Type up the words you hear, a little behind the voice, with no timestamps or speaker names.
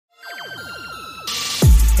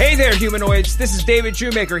Hey there, humanoids. This is David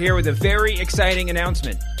Shoemaker here with a very exciting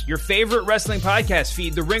announcement. Your favorite wrestling podcast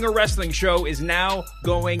feed, The Ringer Wrestling Show, is now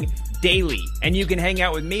going daily. And you can hang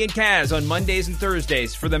out with me and Kaz on Mondays and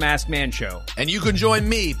Thursdays for The Masked Man Show. And you can join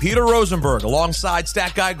me, Peter Rosenberg, alongside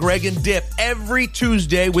Stat Guy Greg and Dip every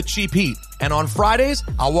Tuesday with Cheap Heat. And on Fridays,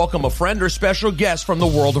 I'll welcome a friend or special guest from the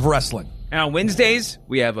world of wrestling. And on Wednesdays,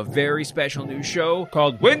 we have a very special new show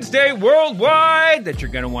called Wednesday Worldwide that you're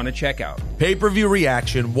going to want to check out. Pay-per-view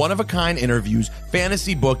reaction, one-of-a-kind interviews,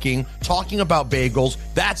 fantasy booking, talking about bagels.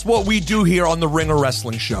 That's what we do here on The Ringer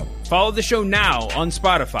Wrestling Show. Follow the show now on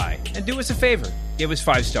Spotify. And do us a favor. Give us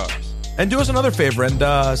 5 stars. And do us another favor and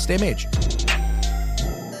stay mage.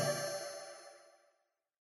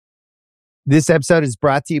 This episode is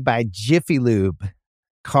brought to you by Jiffy Lube.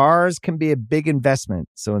 Cars can be a big investment,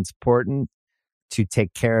 so it's important to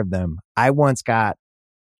take care of them. I once got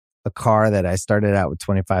a car that I started out with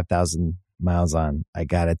 25,000 miles on. I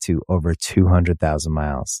got it to over 200,000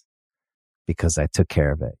 miles because I took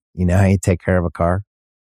care of it. You know how you take care of a car?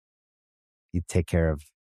 You take care of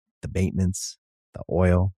the maintenance, the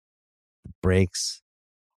oil, the brakes,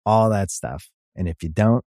 all that stuff. And if you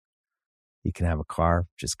don't, you can have a car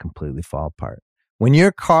just completely fall apart. When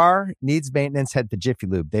your car needs maintenance, head to Jiffy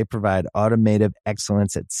Lube. They provide automotive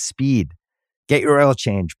excellence at speed. Get your oil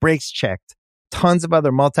change, brakes checked, tons of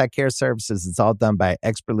other multi-care services. It's all done by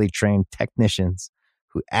expertly trained technicians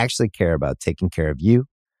who actually care about taking care of you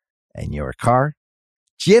and your car.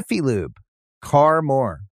 Jiffy Lube, car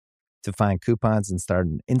more. To find coupons and start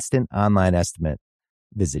an instant online estimate,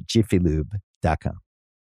 visit jiffylube.com.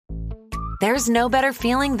 There's no better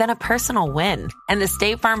feeling than a personal win. And the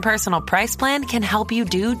State Farm Personal Price Plan can help you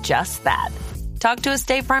do just that. Talk to a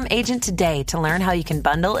State Farm agent today to learn how you can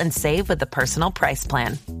bundle and save with the Personal Price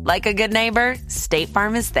Plan. Like a good neighbor, State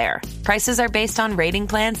Farm is there. Prices are based on rating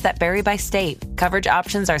plans that vary by state. Coverage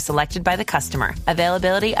options are selected by the customer.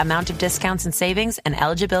 Availability, amount of discounts and savings, and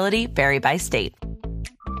eligibility vary by state.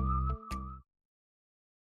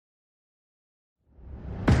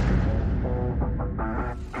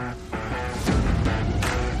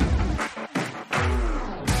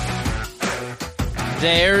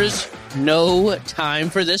 There's no time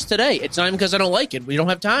for this today. It's not even because I don't like it. We don't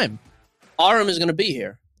have time. Aram is going to be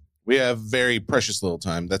here. We have very precious little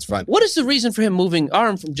time. That's fine. What is the reason for him moving?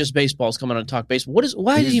 Aram from Just Baseball is coming on to talk baseball.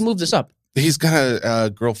 Why did he move this up? He's got a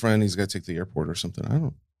girlfriend. He's got to take the airport or something. I don't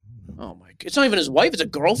know. Oh, my God. It's not even his wife. It's a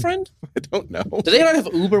girlfriend? I don't know. Do they not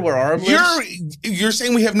have Uber where Aram lives? You're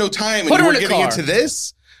saying we have no time Put and her we're in a getting car. into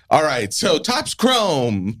this? All right. So Topps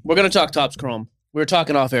Chrome. We're going to talk Topps Chrome. We were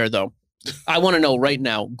talking off air, though. I want to know right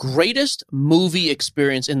now, greatest movie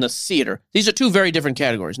experience in the theater. These are two very different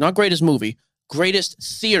categories. Not greatest movie, greatest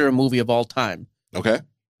theater movie of all time. Okay.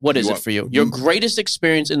 What is it for you? Your greatest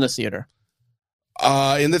experience in the theater?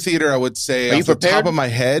 In the theater, I would say off the top of my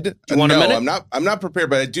head. Do you want a minute? I'm not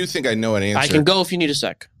prepared, but I do think I know an answer. I can go if you need a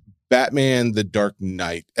sec. Batman: The Dark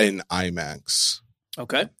Knight in IMAX.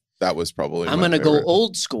 Okay. That was probably I'm going to go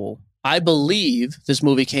old school. I believe this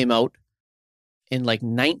movie came out in like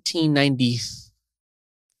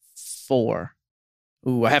 1994.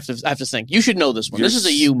 Ooh, I have to think. You should know this one. This is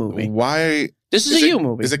a you movie. Why? This is a you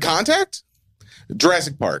movie. Is it Contact?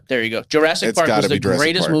 Jurassic Park. There you go. Jurassic Park was the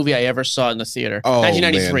greatest movie I ever saw in the theater. Oh,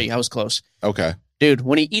 1993. man. I was close. Okay. Dude,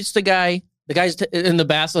 when he eats the guy's in the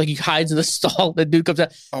bath, like he hides in the stall. The dude comes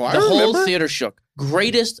out. Oh, I remember. whole theater shook.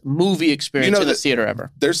 Greatest movie experience in the theater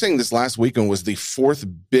ever. They're saying this last weekend was the 4th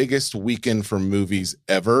biggest weekend for movies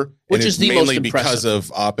ever. Which is the mainly most impressive. because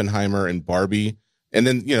of Oppenheimer and Barbie. And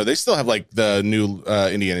then, they still have like the new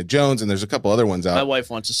Indiana Jones, and there's a couple other ones out. My wife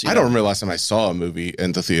wants to see I don't remember the last time I saw a movie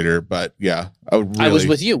in the theater, but yeah. I was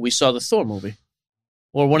with you. We saw the Thor movie.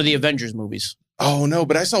 Or one of the Avengers movies. Oh, no,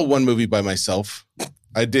 but I saw one movie by myself.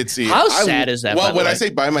 I did see. How sad is that? Well, when I say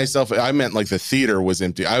by myself, I meant like the theater was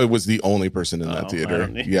empty. I was the only person in that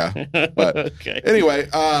theater. Yeah. But okay. Anyway,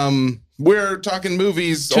 we're talking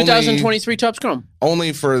movies. 2023 Topps Chrome.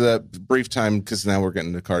 Only for the brief time because now we're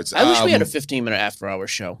getting to cards. I wish we had a 15-minute after-hour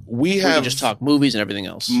show. We could just talk movies and everything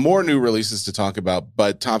else. More new releases to talk about,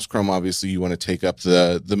 but Topps Chrome, obviously, you want to take up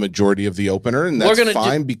the majority of the opener, and that's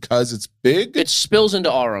fine because it's big. It spills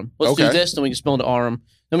into Aram. Let's do this, then we can spill into Aram.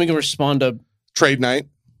 Then we can respond to Trade Night.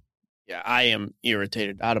 Yeah, I am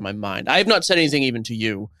irritated out of my mind. I have not said anything even to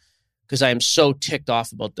you because I am so ticked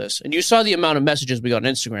off about this. And you saw the amount of messages we got on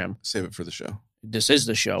Instagram. Save it for the show. This is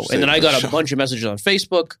the show. And then I got a bunch of messages on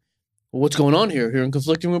Facebook. Well, what's going on here? Hearing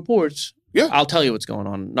conflicting reports. Yeah. I'll tell you what's going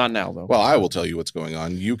on. Not now, though. Well, I will tell you what's going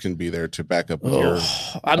on. You can be there to back up with your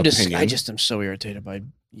opinion. I just am so irritated by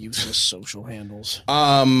useless social handles.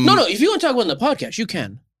 No, if you want to talk about it in the podcast, you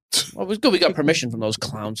can. Well, it was good. We got permission from those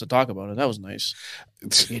clowns to talk about it. That was nice.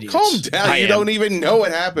 Calm down. You don't even know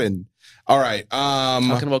what happened. All right.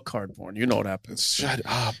 Talking about card porn. You know what happened. Shut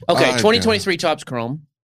up. Okay, 2023 Topps Chrome.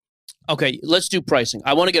 Okay, let's do pricing.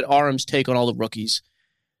 I want to get Aram's take on all the rookies.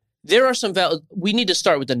 There are some we need to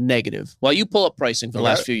start with the negative. While you pull up pricing for the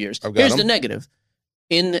last few years, here's the negative.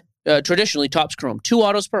 In traditionally Topps Chrome, 2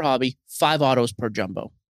 autos per hobby, 5 autos per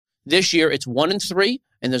jumbo. This year it's 1 and 3,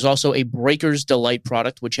 and there's also a Breaker's Delight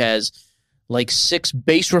product which has like 6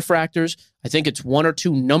 base refractors. I think it's 1 or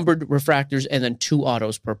 2 numbered refractors, and then 2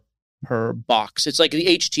 autos per box. It's like the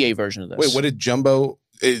HTA version of this. Wait, what did Jumbo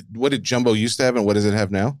used to have, and what does it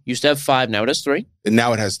have now? Used to have 5, now it has 3. And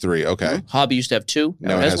now it has 3. Okay. Mm-hmm. Hobby used to have 2,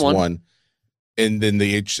 now it has 1. And then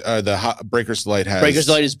the Breaker's Delight has... Breaker's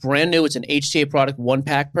Delight is brand new. It's an HTA product, 1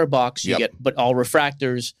 pack per box. You get, but all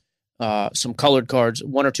refractors, some colored cards,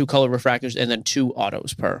 1 or 2 colored refractors, and then 2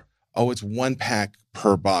 autos per. Oh, it's 1 pack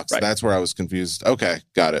per box. Right. That's where I was confused. Okay,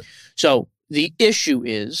 got it. So the issue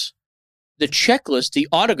is the checklist, the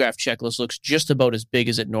autograph checklist looks just about as big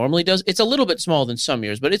as it normally does. It's a little bit smaller than some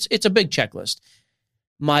years, but it's a big checklist.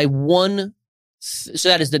 So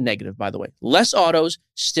that is the negative, by the way. Less autos,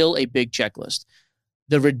 still a big checklist.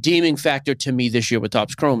 The redeeming factor to me this year with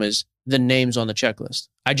Topps Chrome is the names on the checklist.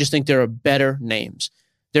 I just think there are better names.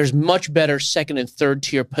 There's much better second and third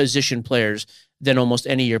tier position players than almost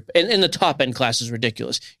any year. And the top end class is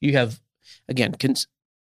ridiculous. You have, again,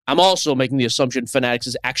 I'm also making the assumption Fanatics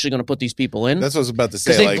is actually going to put these people in. That's what I was about to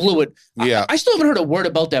say. Because they blew it. Yeah. I still haven't heard a word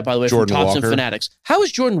about that, by the way, Jordan from Topps Walker. and Fanatics. How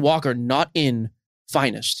is Jordan Walker not in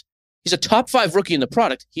Finest? He's a top 5 rookie in the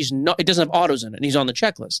product. He's not. It doesn't have autos in it, and he's on the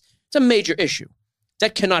checklist. It's a major issue.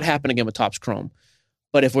 That cannot happen again with Topps Chrome.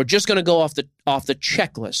 But if we're just going to go off the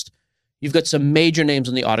checklist, you've got some major names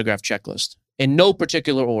on the autograph checklist in no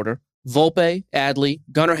particular order: Volpe, Adley,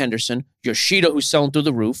 Gunnar Henderson, Yoshida, who's selling through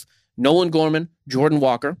the roof, Nolan Gorman, Jordan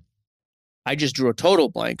Walker. I just drew a total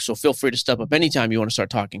blank, so feel free to step up anytime you want to start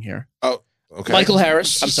talking here. Oh, okay. Michael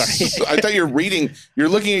Harris. I'm sorry. I thought you're reading. You're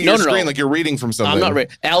looking at your screen like you're reading from something. I'm not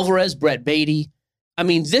reading. Alvarez, Brett Beatty. I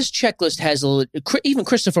mean, this checklist has even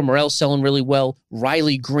Christopher Morel selling really well.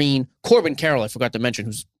 Riley Green, Corbin Carroll, I forgot to mention,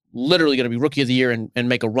 who's literally going to be Rookie of the Year and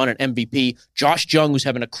make a run at MVP. Josh Jung, who's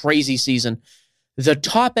having a crazy season. The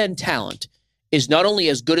top-end talent is not only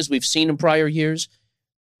as good as we've seen in prior years,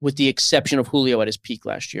 with the exception of Julio at his peak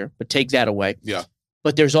last year, but take that away. Yeah.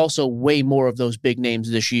 But there's also way more of those big names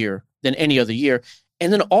this year than any other year.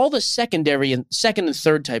 And then all the second and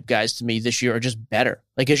third type guys to me this year are just better.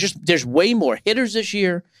 Like there's way more hitters this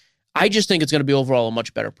year. I just think it's going to be overall a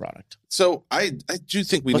much better product. So I do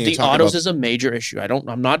think we need to talk about... the autos is a major issue.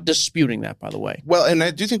 I'm not disputing that, by the way. Well, and I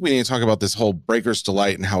do think we need to talk about this whole Breaker's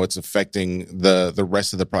Delight and how it's affecting the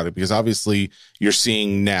rest of the product, because obviously you're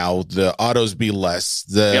seeing now the autos be less.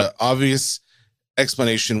 The obvious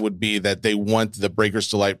explanation would be that they want the Breaker's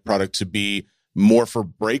Delight product to be more for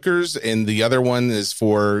breakers, and the other one is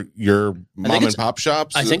for your mom and pop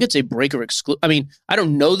shops. I think it's a breaker exclusive. I mean, I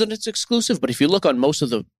don't know that it's exclusive, but if you look on most of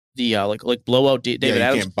the like blowout David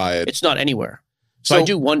Adams, can't buy it. It's not anywhere. So I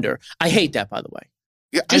do wonder. I hate that, by the way.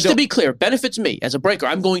 Yeah, just to be clear, benefits me as a breaker.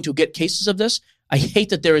 I'm going to get cases of this. I hate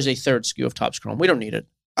that there is a third SKU of Topps Chrome. We don't need it.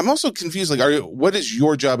 I'm also confused. Like, what is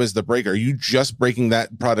your job as the breaker? Are you just breaking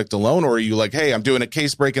that product alone, or are you like, hey, I'm doing a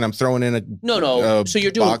case break and I'm throwing in a so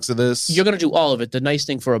you're doing box of this? You're going to do all of it. The nice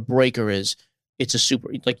thing for a breaker is it's a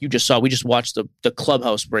super, like you just saw. We just watched the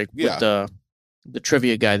clubhouse break with the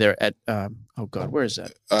trivia guy there at where is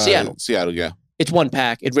that? Seattle, yeah. It's 1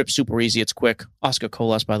 pack. It rips super easy. It's quick. Oscar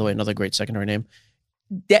Colas, by the way, another great secondary name.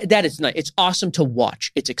 That is nice. It's awesome to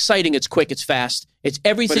watch. It's exciting. It's quick. It's fast. It's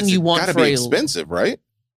everything you want. It's got to be expensive, right?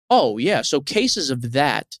 Oh, yeah. So cases of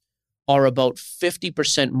that are about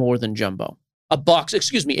 50% more than jumbo. A box.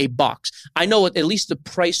 I know at least the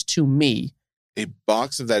price to me. A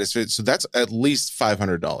box of that is, so that's at least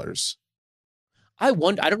 $500. I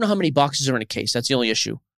don't know how many boxes are in a case. That's the only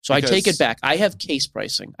issue. So I take it back. I have case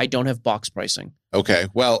pricing. I don't have box pricing. Okay,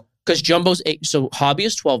 well. Because jumbo's 8. So hobby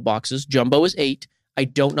is 12 boxes. Jumbo is 8. I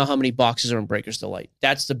don't know how many boxes are in Breaker's Delight.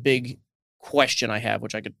 That's the big question I have,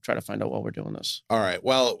 which I could try to find out while we're doing this. All right.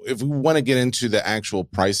 Well, if we want to get into the actual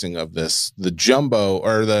pricing of this, the jumbo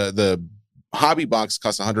or the hobby box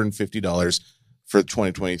costs $150 for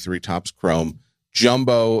 2023 Topps Chrome.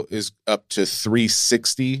 Jumbo is up to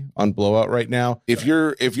 $360 on blowout right now. If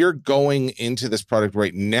you're going into this product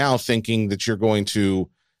right now thinking that you're going to,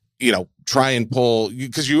 try and pull,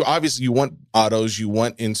 because you obviously you want autos, you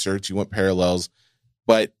want inserts, you want parallels,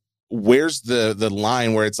 but where's the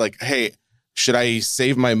line where it's like, hey, should I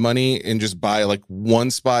save my money and just buy like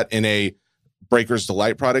one spot in a Breaker's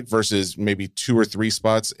Delight product versus maybe 2 or 3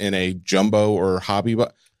 spots in a jumbo or hobby.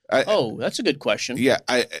 That's a good question. Yeah,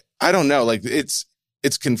 I don't know. Like it's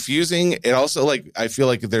confusing. It also I feel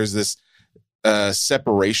like there's this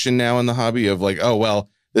separation now in the hobby of like, oh well,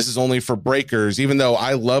 this is only for breakers. Even though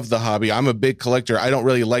I love the hobby, I'm a big collector. I don't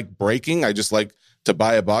really like breaking. I just like to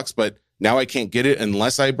buy a box, but now I can't get it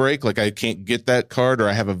unless I break. Like I can't get that card, or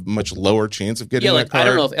I have a much lower chance of getting that card. I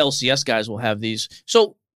don't know if LCS guys will have these.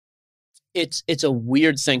 So it's a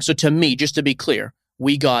weird thing. So to me, just to be clear,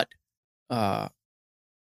 we got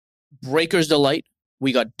Breaker's Delight.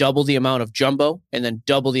 We got double the amount of jumbo and then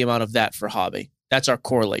double the amount of that for hobby. That's our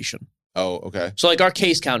correlation. Oh, okay. So like our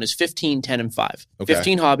case count is 15, 10, and 5. Okay.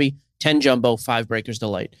 15 hobby, 10 jumbo, 5 Breaker's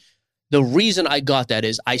Delight. The reason I got that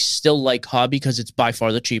is I still like hobby because it's by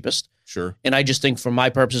far the cheapest. Sure. And I just think for my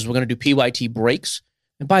purposes, we're going to do PYT breaks.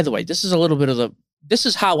 And by the way, this is a little bit of this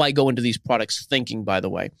is how I go into these products thinking, by the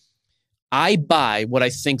way. I buy what I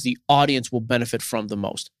think the audience will benefit from the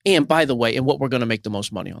most. And by the way, and what we're going to make the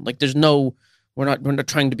most money on. Like there's no, we're not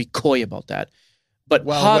trying to be coy about that. But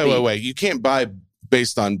hobby, wait. You can't buy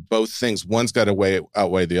based on both things. One's got to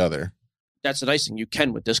outweigh the other. That's the nice thing. You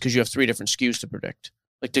can with this because you have 3 different SKUs to predict.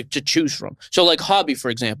 Like to choose from. So like hobby, for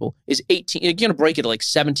example, is 18. You're gonna break it at like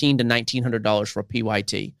 $1,700 to $1,900 for a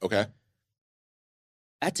PYT. Okay.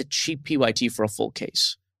 That's a cheap PYT for a full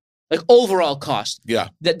case. Like overall cost. Yeah.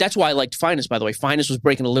 That's why I liked Finest, by the way. Finest was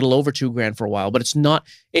breaking a little over $2,000 for a while, but it's not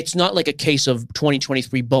like a case of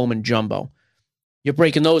 2023 Bowman Jumbo. You're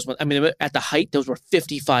breaking those. I mean, at the height, those were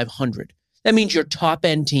 $5,500. That means your top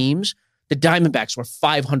end teams, the Diamondbacks, were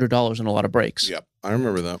 $500 in a lot of breaks. Yep. I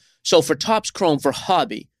remember that. So for Topps Chrome, for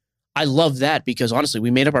hobby, I love that because honestly,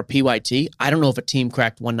 we made up our PYT. I don't know if a team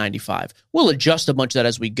cracked 195. We'll adjust a bunch of that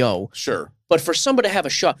as we go. Sure. But for somebody to have a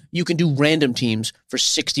shot, you can do random teams for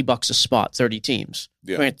 $60 a spot, 30 teams.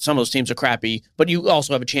 Yeah. Right? Some of those teams are crappy, but you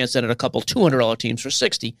also have a chance at a couple $200 teams for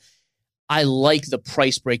 60. I like the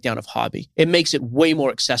price breakdown of hobby. It makes it way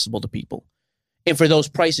more accessible to people. And for those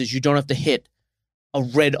prices, you don't have to hit a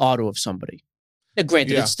red auto of somebody. Now,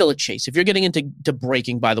 granted, it's still a chase. If you're getting into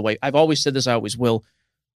breaking, by the way, I've always said this, I always will.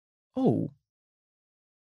 Oh,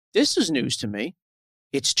 this is news to me.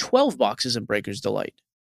 It's 12 boxes in Breaker's Delight.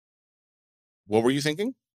 What were you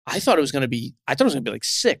thinking? I thought it was going to be like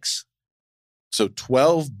 6. So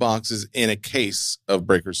 12 boxes in a case of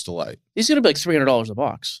Breaker's Delight. These are going to be like $300 a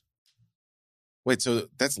box. Wait, so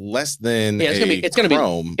that's less than it's gonna be a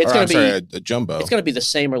jumbo. It's going to be the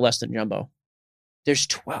same or less than jumbo. There's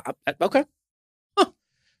 12. Okay. Huh.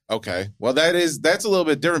 Okay. Well, that's a little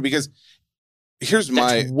bit different because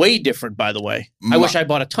that's way different, by the way. I wish I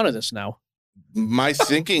bought a ton of this now. My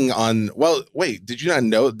thinking on, well, wait, did you not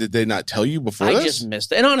know? Did they not tell you before I this? just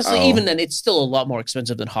missed it. And honestly, even then, it's still a lot more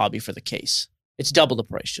expensive than hobby for the case. It's double the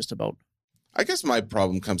price, just about. I guess my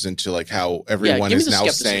problem comes into like how everyone is now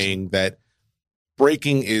skepticism. saying that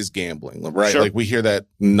breaking is gambling, right? Sure. Like we hear that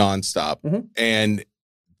nonstop. Mm-hmm. And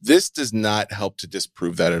this does not help to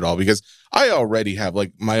disprove that at all because I already have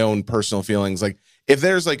like my own personal feelings. Like if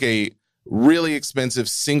there's like a really expensive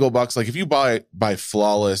single box, like if you buy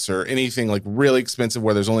Flawless or anything like really expensive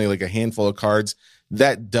where there's only like a handful of cards,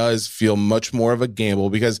 that does feel much more of a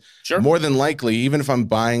gamble because more than likely, even if I'm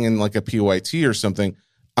buying in like a PYT or something,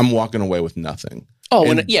 I'm walking away with nothing. Oh,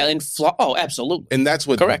 absolutely. And that's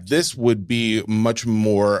what Correct. This would be much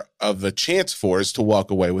more of a chance for is to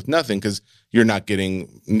walk away with nothing because you're not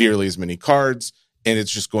getting nearly as many cards and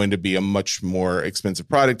it's just going to be a much more expensive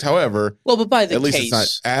product. However, but by the at least case,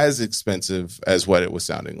 it's not as expensive as what it was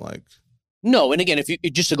sounding like. No, and again, if you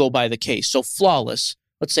just to go by the case, so Flawless,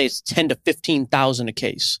 let's say it's 10 to 15,000 a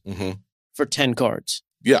case for 10 cards.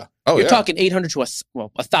 Yeah. Oh, you're talking 800 to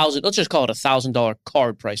 $1,000. Let's just call it $1,000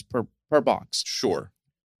 card price per box. Sure.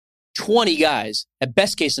 20 guys, at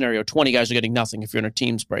best case scenario, 20 guys are getting nothing if you're in a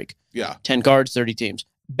teams break. Yeah. 10 cards, 30 teams.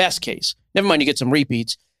 Best case. Never mind, you get some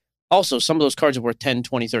repeats. Also, some of those cards are worth $10,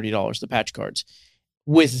 $20, $30, the patch cards.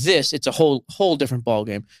 With this, it's a whole different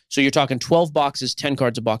ballgame. So you're talking 12 boxes, 10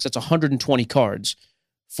 cards a box. That's 120 cards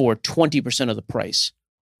for 20% of the price.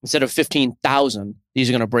 Instead of 15,000, these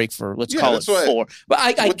are going to break for, let's call it 4. But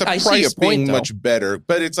I see your point, being though. much better,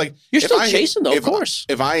 but it's like you're still chasing, though, of course.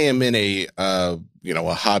 If I am in a a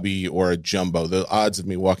hobby or a jumbo, the odds of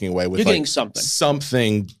me walking away with getting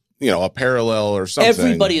something, a parallel or something.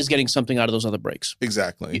 Everybody is getting something out of those other breaks.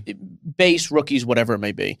 Exactly. Base, rookies, whatever it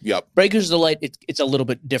may be. Yep. Breakers Delight, it's a little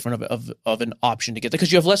bit different of an option to get there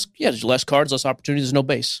because you have there's less cards, less opportunities, there's no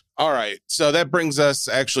base. All right. So that brings us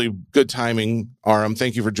actually good timing, Aram.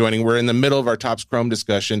 Thank you for joining. We're in the middle of our Topps Chrome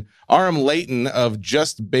discussion. Aram Leighton of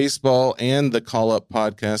Just Baseball and the Call Up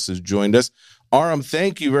podcast has joined us. Aram,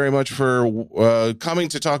 thank you very much for coming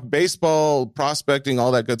to talk baseball, prospecting,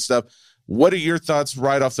 all that good stuff. What are your thoughts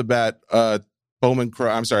right off the bat?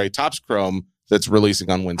 Topps Chrome that's releasing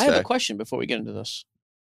on Wednesday. I have a question before we get into this.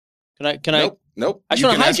 Can I? Nope. I You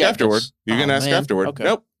can ask afterward. this. You can ask afterward. Okay.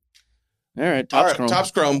 Nope. All right.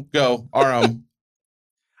 Topps Chrome. Go. Aram.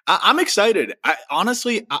 I'm excited.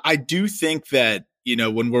 Honestly, I do think that,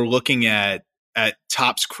 when we're looking at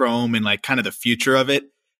Topps Chrome and like kind of the future of it,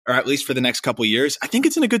 or at least for the next couple of years, I think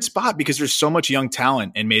it's in a good spot because there's so much young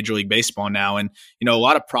talent in Major League Baseball now. And, a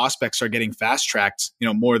lot of prospects are getting fast tracked,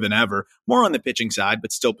 more than ever, more on the pitching side,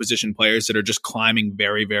 but still position players that are just climbing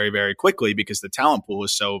very, very, very quickly because the talent pool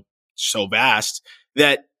is so vast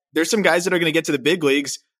that there's some guys that are going to get to the big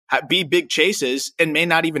leagues, be big chases, and may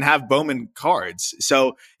not even have Bowman cards.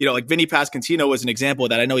 So, like Vinny Pasquantino was an example of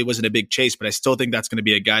that. I know he wasn't a big chase, but I still think that's going to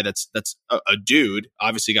be a guy that's a dude,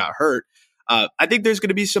 obviously got hurt. I think there's going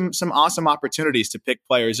to be some awesome opportunities to pick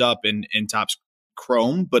players up in Topps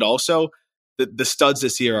Chrome, but also the studs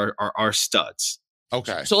this year are studs.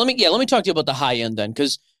 Okay. So let me talk to you about the high end then,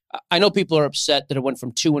 because I know people are upset that it went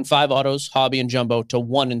from 2 and 5 autos, hobby and jumbo, to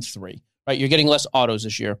 1 and 3. Right? You're getting less autos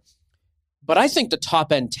this year. But I think the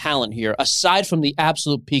top end talent here, aside from the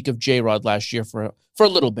absolute peak of J-Rod last year for a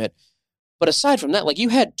little bit, but aside from that, like you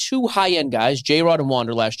had 2 high end guys, J-Rod and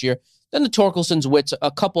Wander last year, then the Torkelsons, Witts,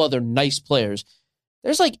 a couple other nice players.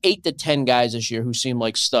 There's like 8 to 10 guys this year who seem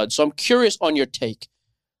like studs. So I'm curious on your take.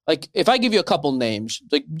 Like if I give you a couple names,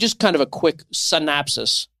 like just kind of a quick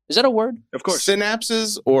synopsis. Is that a word? Of course.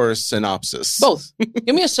 Synapses or synopsis? Both.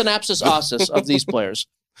 Give me a synopsis of these players.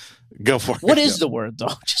 Go for it. What is the word, though?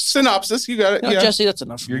 Just, synopsis. You got it. No, yeah. Jesse, that's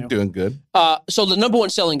enough. You're doing good. So the number one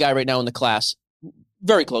selling guy right now in the class,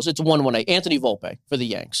 very close. It's 1-1-8. Anthony Volpe for the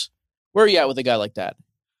Yanks. Where are you at with a guy like that?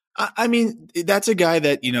 I mean, that's a guy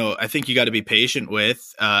that, I think you got to be patient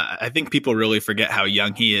with. I think people really forget how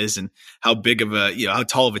young he is and how big of how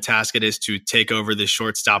tall of a task it is to take over the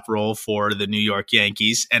shortstop role for the New York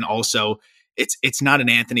Yankees. And also, it's not an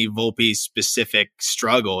Anthony Volpe specific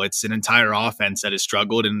struggle. It's an entire offense that has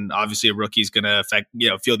struggled. And obviously a rookie's going to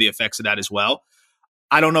feel the effects of that as well.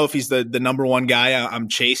 I don't know if he's the number one guy I'm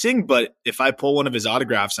chasing, but if I pull one of his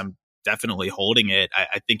autographs, I'm definitely holding it.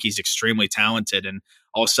 I think he's extremely talented, and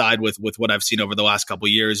I'll side with what I've seen over the last couple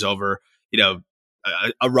of years over,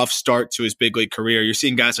 a rough start to his big league career. You're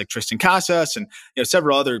seeing guys like Tristan Casas and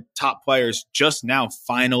several other top players just now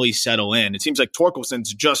finally settle in. It seems like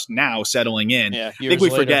Torkelson's just now settling in. Yeah, I think we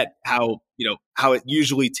forget how it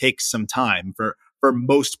usually takes some time for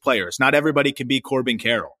most players. Not everybody can be Corbin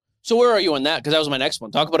Carroll. So where are you on that? Because that was my next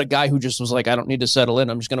one. Talk about a guy who just was like, I don't need to settle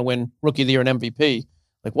in. I'm just going to win Rookie of the Year and MVP.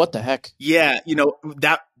 Like, what the heck? Yeah,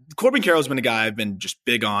 that Corbin Carroll's been a guy I've been just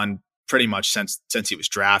big on pretty much since he was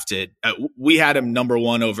drafted. We had him number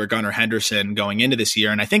 1 over Gunnar Henderson going into this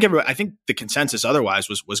year, and I think the consensus otherwise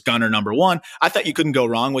was Gunnar number 1. I thought you couldn't go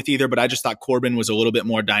wrong with either, but I just thought Corbin was a little bit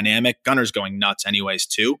more dynamic. Gunner's going nuts anyways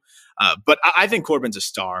too. But I think Corbin's a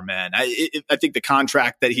star, man. I think the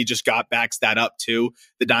contract that he just got backs that up too.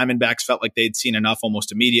 The Diamondbacks felt like they'd seen enough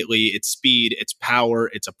almost immediately. It's speed, it's power,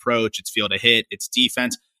 it's approach, it's field to hit, it's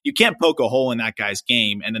defense. You can't poke a hole in that guy's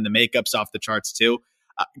game, and then the makeup's off the charts too.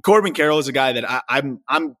 Corbin Carroll is a guy that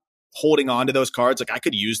I'm holding on to those cards. Like I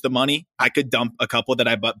could use the money. I could dump a couple that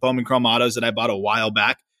I bought, Bowman Chrome autos that I bought a while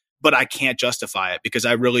back, but I can't justify it because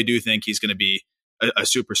I really do think he's going to be a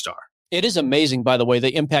superstar. It is amazing, by the way,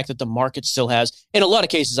 the impact that the market still has. In a lot of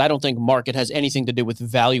cases, I don't think market has anything to do with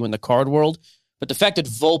value in the card world, but the fact that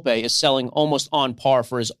Volpe is selling almost on par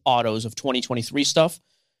for his autos of 2023 stuff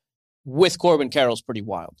with Corbin Carroll is pretty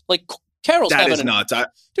wild. Like Carroll's nuts.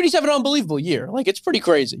 Dude, he's having an unbelievable year. Like it's pretty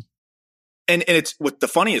crazy. And it's what the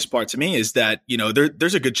funniest part to me is that,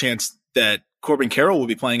 there's a good chance that Corbin Carroll will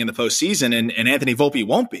be playing in the postseason and Anthony Volpe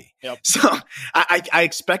won't be. Yep. So I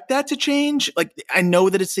expect that to change. Like I know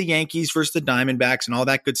that it's the Yankees versus the Diamondbacks and all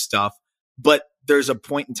that good stuff, but there's a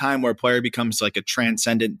point in time where a player becomes like a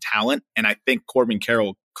transcendent talent. And I think Corbin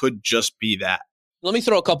Carroll could just be that. Let me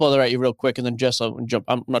throw a couple other at you real quick, and then Jess, I'll jump.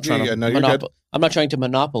 I'm not trying to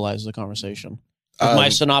monopolize the conversation with my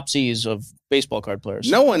synopses of baseball card players.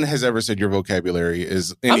 No one has ever said your vocabulary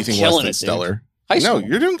is anything less than stellar. No,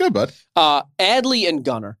 you're doing good, bud. Adley and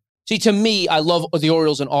Gunnar. See, to me, I love the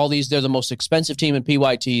Orioles and all these. They're the most expensive team in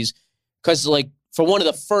PYTs because, like, for one of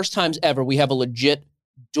the first times ever, we have a legit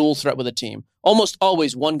dual threat with a team. Almost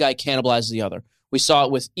always one guy cannibalizes the other. We saw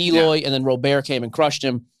it with Eloy, and then Robert came and crushed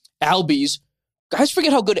him. Albies. Guys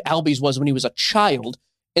forget how good Albies was when he was a child.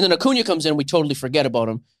 And then Acuna comes in, we totally forget about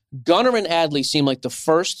him. Gunnar and Adley seem like the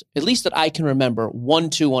first, at least that I can remember,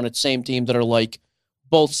 1-2 on its same team that are like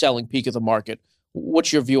both selling peak of the market.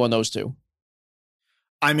 What's your view on those two?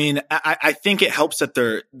 I mean, I think it helps that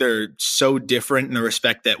they're so different in the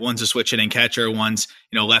respect that one's a switch hitting catcher, one's,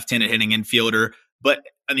 left-handed hitting infielder. But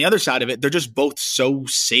on the other side of it, they're just both so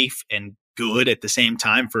safe and good at the same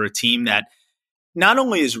time for a team that not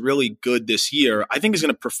only is really good this year, I think is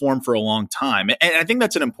going to perform for a long time. And I think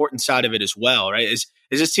that's an important side of it as well, right? Is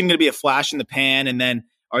this team going to be a flash in the pan, and then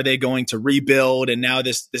are they going to rebuild? And now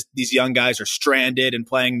these young guys are stranded and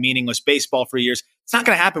playing meaningless baseball for years. It's not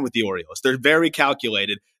going to happen with the Orioles. They're very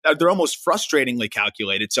calculated. They're almost frustratingly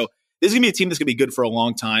calculated. So this is going to be a team that's going to be good for a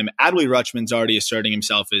long time. Adley Rutschman's already asserting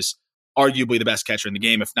himself as arguably the best catcher in the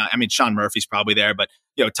game. If not, I mean, Sean Murphy's probably there, but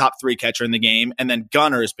top 3 catcher in the game. And then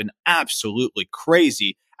Gunnar has been absolutely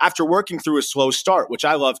crazy after working through a slow start, which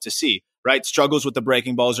I love to see, right? Struggles with the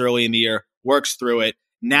breaking balls early in the year, works through it.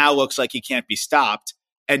 Now looks like he can't be stopped,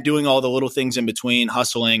 and doing all the little things in between,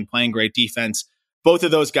 hustling, playing great defense. Both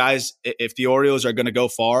of those guys, if the Orioles are going to go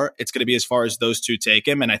far, it's going to be as far as those two take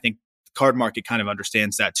him. And I think the card market kind of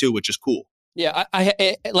understands that too, which is cool. Yeah,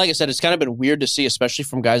 I like I said, it's kind of been weird to see, especially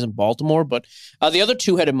from guys in Baltimore. But the other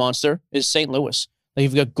two-headed monster is St. Louis.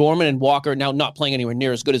 You've got Gorman and Walker now not playing anywhere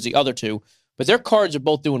near as good as the other two, but their cards are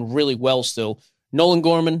both doing really well still. Nolan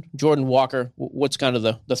Gorman, Jordan Walker, what's kind of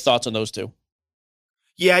the thoughts on those two?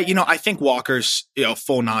 Yeah, I think Walker's,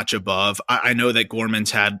 full notch above. I know that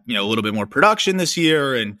Gorman's had, a little bit more production this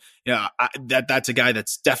year. And, that's a guy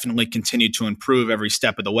that's definitely continued to improve every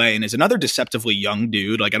step of the way and is another deceptively young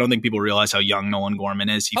dude. Like, I don't think people realize how young Nolan Gorman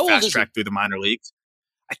is. He fast-tracked through the minor leagues.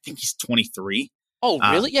 I think he's 23. Oh,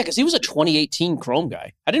 really? Yeah, because he was a 2018 Chrome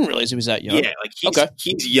guy. I didn't realize he was that young. Yeah,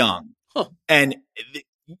 he's young. Huh. And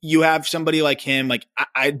you have somebody like him. Like,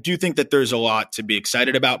 I do think that there's a lot to be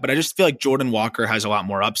excited about, but I just feel like Jordan Walker has a lot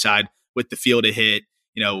more upside with the feel to hit,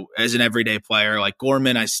 as an everyday player. Like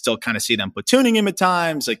Gorman, I still kind of see them platooning him at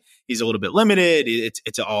times. Like, he's a little bit limited.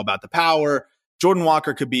 It's all about the power. Jordan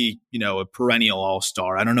Walker could be, a perennial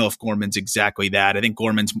all-star. I don't know if Gorman's exactly that. I think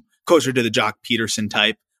Gorman's closer to the Jock Peterson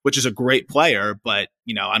type, which is a great player, but,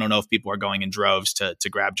 I don't know if people are going in droves to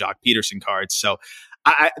grab Jock Peterson cards. So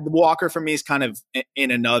Walker for me is kind of in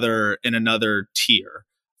another tier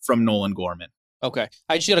from Nolan Gorman. Okay.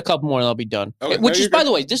 I just got a couple more and I'll be done. Okay, Which is, by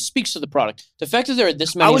the way, this speaks to the product. The fact that there are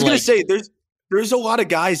this many. I was going to say there's a lot of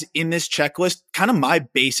guys in this checklist. Kind of my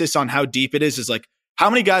basis on how deep it is like, how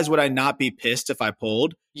many guys would I not be pissed if I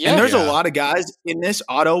pulled? Yeah, and there's a lot of guys in this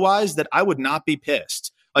auto-wise that I would not be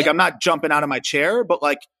pissed. Like, I'm not jumping out of my chair, but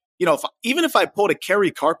like, even if I pulled a Kerry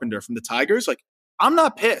Carpenter from the Tigers, like, I'm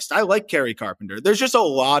not pissed. I like Kerry Carpenter. There's just a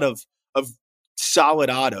lot of solid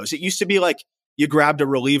autos. It used to be like you grabbed a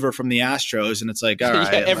reliever from the Astros and it's like, all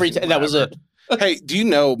right. That was it. Hey, do you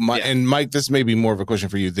know, and Mike, this may be more of a question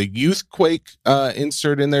for you, the Youthquake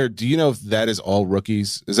insert in there, do you know if that is all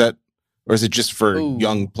rookies? Is that, or is it just for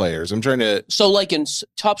young players? I'm trying to. So like in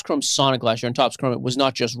Topps Chrome Sonic last year, in Topps Chrome, it was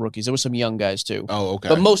not just rookies. There was some young guys too. Oh, okay.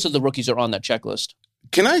 But most of the rookies are on that checklist.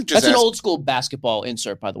 Can I just That's ask, an old school basketball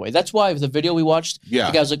insert, by the way. That's why the video we watched, the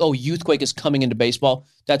guy was like, oh, Youthquake is coming into baseball.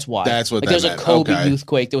 That's why. That's what like, that there's meant. a Kobe Okay.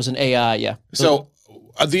 Youthquake. There was an AI, yeah. So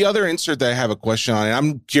the other insert that I have a question on, and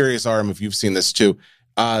I'm curious, Aram, if you've seen this too.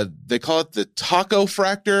 They call it the Taco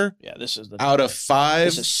Fractor. Yeah, this is out of 5.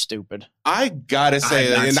 This is stupid. I gotta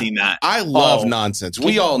say, I've not seen that. I love nonsense.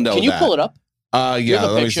 We all know that. Can you pull it up? Yeah,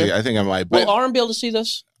 let me see. I think I might. Will Aram be able to see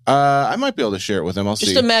this? I might be able to share it with him. I'll see.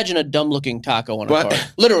 Just imagine a dumb-looking taco on a card.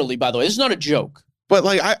 Literally, by the way, this is not a joke. But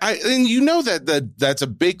like, I and you know that's a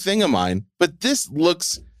big thing of mine. But this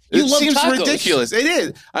looks. It seems tacos. ridiculous. It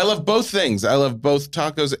is. I love both things. I love both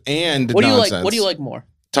tacos and what do you nonsense. like? What do you like more?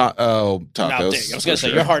 Tacos. No, I was gonna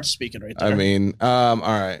say your heart's speaking right there. I mean, all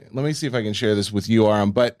right. Let me see if I can share this with you,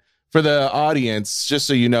 Aram. But for the audience, just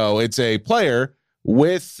so you know, it's a player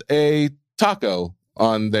with a taco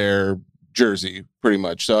on their jersey, pretty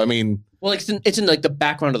much. So I mean, well, it's in like the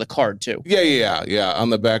background of the card too. Yeah. On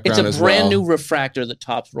the background, it's a brand new refractor that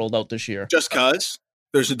Topps rolled out this year. Just cause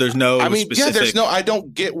there's no. I mean, specific... there's no. I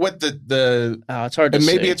don't get what the. It's hard to and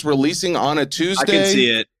maybe say. it's releasing on a Tuesday.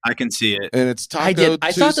 I can see it. And it's Taco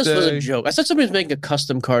I thought this was Tuesday. a joke. I thought somebody was making a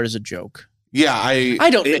custom card as a joke. Yeah, I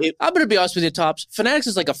don't. I'm going to be honest with you, Topps. Fanatics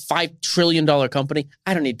is like a $5 trillion company.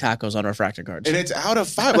 I don't need tacos on refractor cards. And it's out of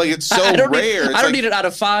 5. Like, it's so rare. I don't need it out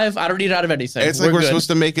of 5. I don't need it out of anything. It's like we're supposed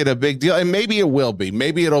to make it a big deal. And maybe it will be.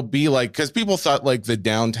 Maybe it'll be like, because people thought like the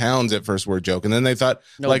downtowns at first were a joke. And then they thought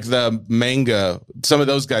like the manga, some of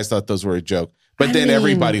those guys thought those were a joke. But then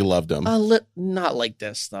everybody loved them. Not like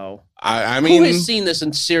this, though. I mean, who has seen this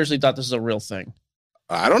and seriously thought this is a real thing?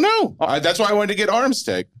 I don't know. That's why I wanted to get Aram's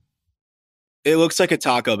take. It looks like a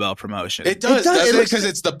Taco Bell promotion. It does, doesn't it? Because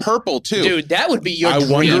it's the purple too. Dude, that would be your dream.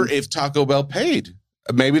 I wonder if Taco Bell paid.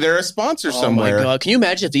 Maybe they're a sponsor somewhere. Oh my God. Can you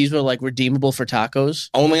imagine if these were like redeemable for tacos?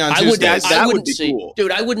 Only on I would, Tuesdays. I That wouldn't would be see, cool.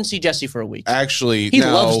 dude, I wouldn't see Jesse for a week. Actually, He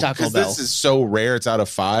no, loves Taco 'cause Bell. this is so rare. It's out of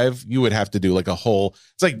 5. You would have to do like a whole.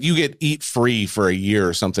 It's like you get eat free for a year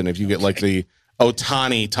or something if you get like the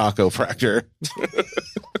Otani taco fracture.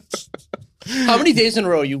 How many days in a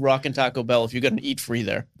row are you rocking Taco Bell if you get an eat free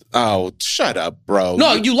there? Oh, shut up, bro. No,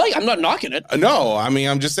 I'm not knocking it. No, I mean,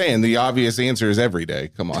 I'm just saying the obvious answer is every day.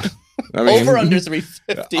 Come on. I mean, Over under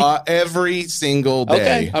 350. Every single day.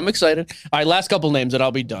 Okay, I'm excited. All right, last couple names and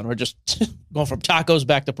I'll be done. We're just going from tacos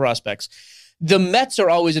back to prospects. The Mets are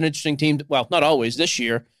always an interesting team. Well, not always. This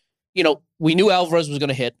year, we knew Alvarez was going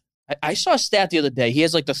to hit. I saw a stat the other day. He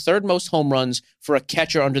has like the third most home runs for a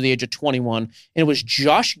catcher under the age of 21, and it was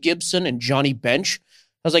Josh Gibson and Johnny Bench.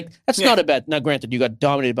 I was like, that's not a bad. Now, granted, you got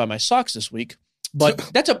dominated by my Sox this week, but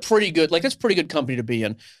that's a pretty good, that's pretty good company to be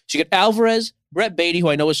in. So you get Alvarez, Brett Beatty, who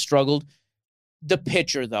I know has struggled. The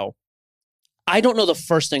pitcher, though, I don't know the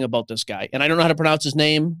first thing about this guy, and I don't know how to pronounce his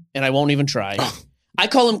name, and I won't even try. I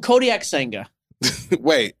call him Kodiak Senga.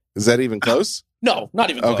 Wait, is that even close? No, not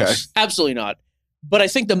even close. Okay. Absolutely not. But I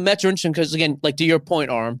think the Mets are interesting because, again, like to your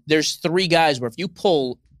point, Aram, there's 3 guys where if you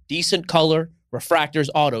pull decent color, refractors,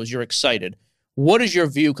 autos, you're excited. What is your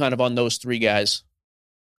view kind of on those 3 guys?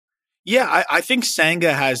 Yeah, I think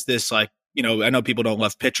Senga has this I know people don't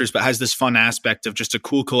love pitchers, but has this fun aspect of just a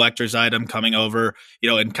cool collector's item coming over,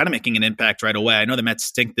 and kind of making an impact right away. I know the Mets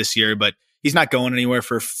stink this year, but he's not going anywhere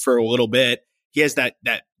for a little bit. He has that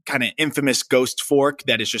kind of infamous ghost fork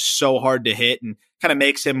that is just so hard to hit and kind of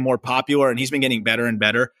makes him more popular. And he's been getting better and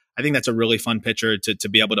better. I think that's a really fun pitcher to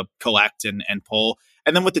be able to collect and pull.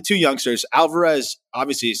 And then with the 2 youngsters, Alvarez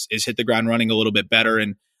obviously is hit the ground running a little bit better.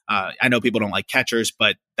 And I know people don't like catchers,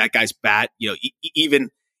 but that guy's bat, even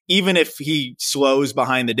if he slows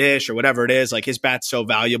behind the dish or whatever it is, like his bat's so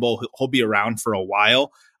valuable, he'll be around for a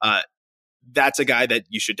while. That's a guy that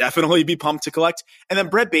you should definitely be pumped to collect. And then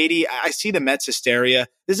Brett Beatty, I see the Mets hysteria.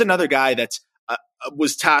 This is another guy that's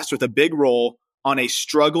was tasked with a big role on a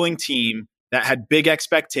struggling team that had big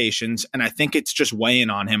expectations, and I think it's just weighing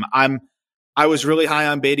on him. I was really high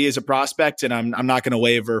on Beatty as a prospect, and I'm not going to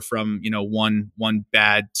waver from one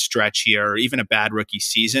bad stretch here or even a bad rookie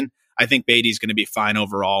season. I think Beatty's going to be fine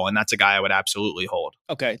overall, and that's a guy I would absolutely hold.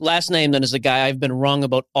 Okay, last name then is a guy I've been wrong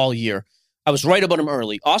about all year. I was right about him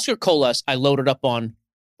early. Oscar Colas, I loaded up on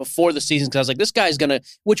before the season because I was like, this guy's going to,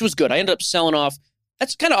 which was good. I ended up selling off.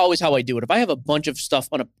 That's kind of always how I do it. If I have a bunch of stuff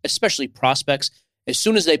on, especially prospects, as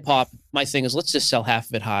soon as they pop, my thing is let's just sell half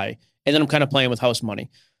of it high. And then I'm kind of playing with house money.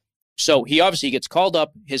 So he obviously gets called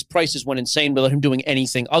up. His prices went insane without him doing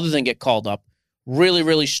anything other than get called up. Really,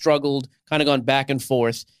 really struggled, kind of gone back and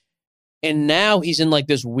forth. And now he's in like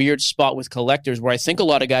this weird spot with collectors where I think a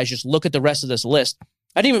lot of guys just look at the rest of this list.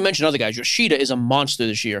 I didn't even mention other guys. Yoshida is a monster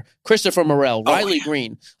this year. Christopher Morel, Riley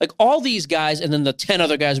Green, like all these guys, and then the 10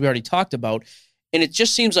 other guys we already talked about. And it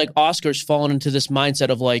just seems like Oscar's fallen into this mindset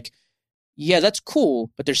of like, yeah, that's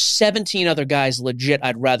cool, but there's 17 other guys legit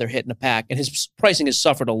I'd rather hit in a pack, and his pricing has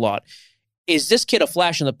suffered a lot. Is this kid a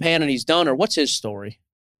flash in the pan and he's done, or what's his story?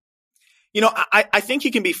 I think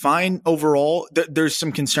he can be fine overall. There's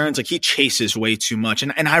some concerns, like he chases way too much,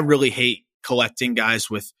 and I really hate collecting guys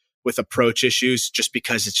with approach issues just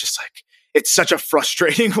because it's just like it's such a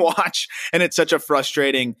frustrating watch, and it's such a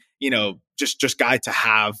frustrating, just guy to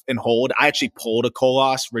have and hold. I actually pulled a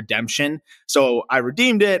Colas redemption. So I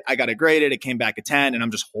redeemed it. I got it graded. It came back a 10, and I'm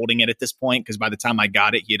just holding it at this point because by the time I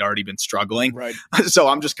got it, he had already been struggling. Right. So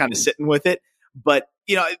I'm just kind of sitting with it. But,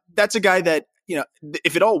 that's a guy that,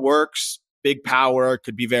 if it all works, big power,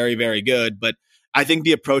 could be very, very good. But I think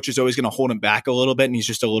the approach is always going to hold him back a little bit, and he's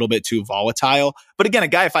just a little bit too volatile. But again, a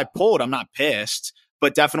guy, if I pulled, I'm not pissed,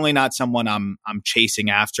 but definitely not someone I'm chasing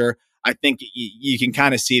after. I think you can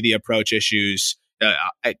kind of see the approach issues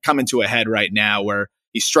coming to a head right now where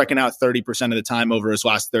he's striking out 30% of the time over his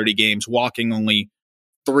last 30 games, walking only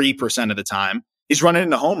 3% of the time. He's running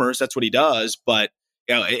into homers. That's what he does. But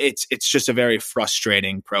it's just a very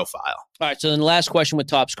frustrating profile. All right. So then the last question with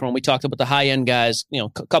Topps Chrome, we talked about the high-end guys, a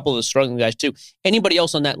couple of the struggling guys too. Anybody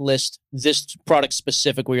else on that list, this product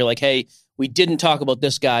specific, where you're like, hey, we didn't talk about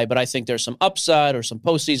this guy, but I think there's some upside or some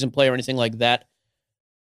postseason play or anything like that?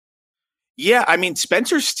 Yeah, I mean,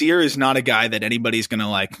 Spencer Steer is not a guy that anybody's going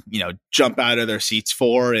to jump out of their seats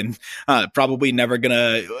for, and probably never going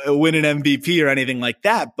to win an MVP or anything like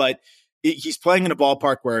that. But he's playing in a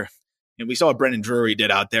ballpark where we saw what Brendan Drury did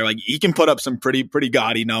out there. Like he can put up some pretty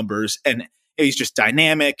gaudy numbers, and he's just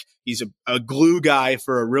dynamic. He's a glue guy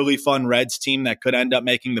for a really fun Reds team that could end up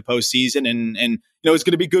making the postseason, and it's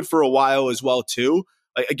going to be good for a while as well too.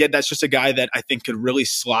 again, that's just a guy that I think could really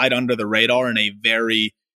slide under the radar in a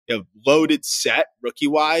very loaded set rookie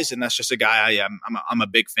wise. And that's just a guy I'm a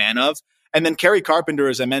big fan of. And then Kerry Carpenter,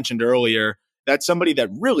 as I mentioned earlier, that's somebody that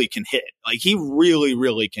really can hit. Like he really,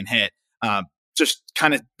 really can hit. Just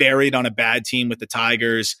kind of buried on a bad team with the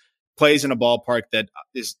Tigers, plays in a ballpark that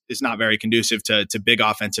is not very conducive to big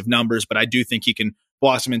offensive numbers, but I do think he can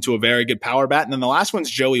blossom into a very good power bat. And then the last one's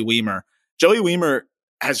Joey Wiemer. Joey Wiemer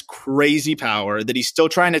has crazy power that he's still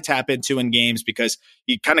trying to tap into in games because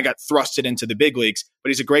he kind of got thrusted into the big leagues, but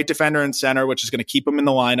he's a great defender in center, which is going to keep him in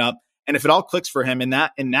the lineup. And if it all clicks for him in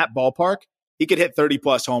that ballpark, he could hit 30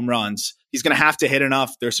 plus home runs. He's going to have to hit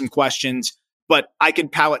enough. There's some questions, but I can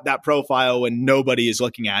palette that profile when nobody is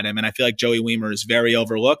looking at him. And I feel like Joey Wiemer is very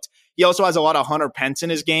overlooked. He also has a lot of Hunter Pence in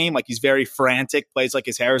his game. Like he's very frantic, plays like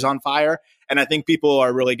his hair is on fire. And I think people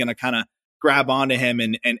are really going to kind of grab onto him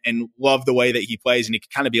and love the way that he plays. And he could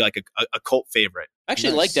kind of be like a cult favorite. I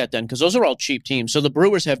actually like that then, because those are all cheap teams. So the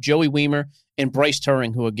Brewers have Joey Wiemer and Bryce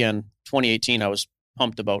Turing, who again, 2018, I was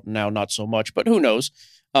pumped about, now not so much, but who knows?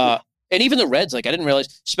 And even the Reds, like I didn't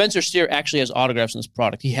realize Spencer Steer actually has autographs in this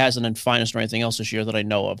product. He hasn't in Finest or anything else this year that I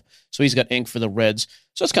know of. So he's got ink for the Reds.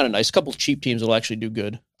 So it's kind of nice. A couple of cheap teams will actually do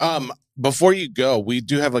good. Before you go, we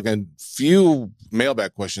do have like a few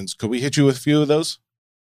mailbag questions. Could we hit you with a few of those?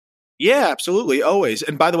 Yeah, absolutely. Always.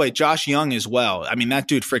 And by the way, Josh Young as well. I mean, that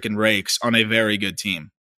dude freaking rakes on a very good team.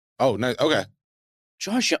 Oh, nice. Okay.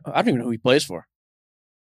 Josh Young, I don't even know who he plays for.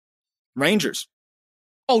 Rangers.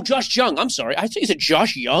 Oh, Josh Young. I'm sorry. I think he said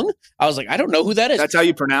Josh Young. I was like, I don't know who that is. That's how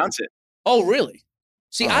you pronounce it. Oh, really?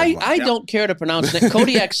 See, I don't care to pronounce it.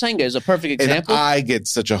 Kodiak Senga is a perfect example. And I get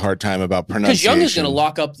such a hard time about pronunciation. Because Young is going to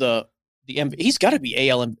lock up the he's got to be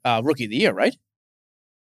AL Rookie of the Year, right?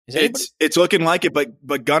 It's looking like it,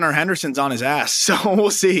 but Gunnar Henderson's on his ass, so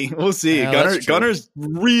we'll see. We'll see. Yeah, Gunner's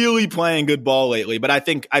really playing good ball lately, but I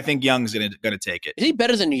think Young's gonna take it. Is he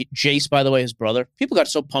better than Jace? By the way, his brother. People got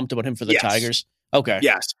so pumped about him for the Tigers. Okay.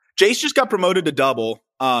 Yes, Jace just got promoted to double.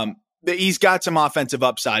 He's got some offensive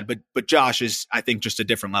upside, but Josh is, I think, just a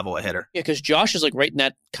different level of hitter. Yeah, because Josh is like right in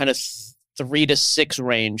that kind of 3 to 6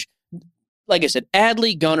 range. Like I said,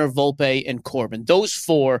 Adley, Gunnar, Volpe, and Corbin. Those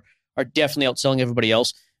 4 are definitely outselling everybody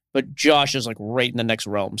else. But Josh is like right in the next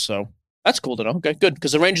realm. So that's cool to know. Okay, good.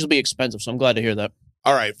 Because the Rangers will be expensive. So I'm glad to hear that.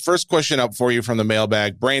 All right. First question up for you from the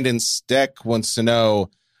mailbag. Brandon Steck wants to know,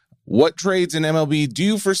 what trades in MLB do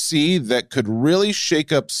you foresee that could really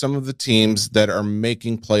shake up some of the teams that are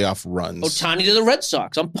making playoff runs? Ohtani to the Red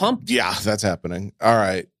Sox. I'm pumped. Yeah, that's happening. All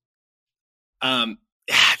right.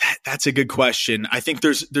 That's a good question. I think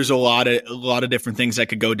there's a lot of different things that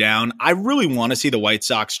could go down. I really want to see the White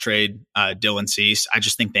Sox trade Dylan Cease. I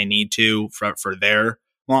just think they need to for their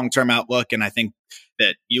long-term outlook. And I think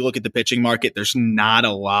that you look at the pitching market, there's not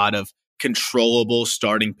a lot of controllable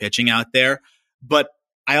starting pitching out there. But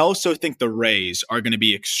I also think the Rays are going to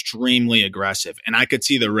be extremely aggressive. And I could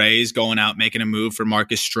see the Rays going out, making a move for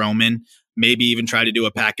Marcus Stroman, maybe even try to do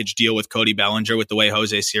a package deal with Cody Bellinger with the way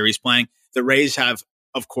Jose Siri's playing. The Rays have,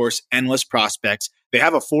 of course, endless prospects. They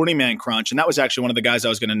have a 40-man crunch, and that was actually one of the guys I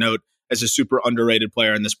was going to note as a super underrated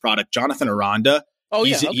player in this product, Jonathan Aranda. Oh,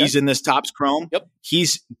 yeah. He's in this Topps Chrome. Yep.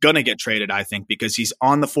 He's going to get traded, I think, because he's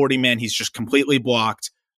on the 40-man. He's just completely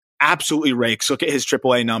blocked, absolutely rakes. Look at his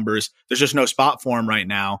AAA numbers. There's just no spot for him right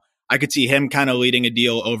now. I could see him kind of leading a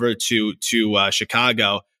deal over to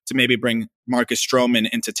Chicago to maybe bring Marcus Stroman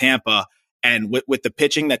into Tampa. And with the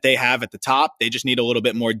pitching that they have at the top, they just need a little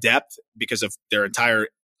bit more depth because of their entire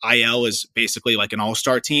IL is basically like an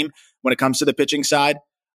all-star team. When it comes to the pitching side,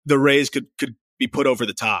 the Rays could be put over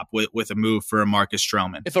the top with a move for a Marcus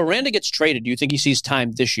Stroman. If Aranda gets traded, do you think he sees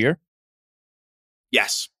time this year?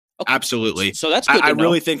 Yes, okay. Absolutely. So that's good. I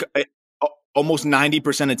really think almost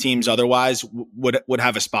 90% of teams otherwise would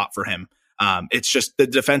have a spot for him. It's just the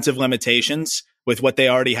defensive limitations with what they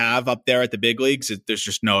already have up there at the big leagues. There's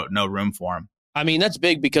just no room for him. I mean, that's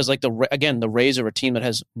big because like the Rays are a team that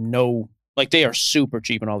has they are super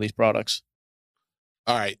cheap in all these products.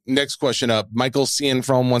 All right. Next question up. Michael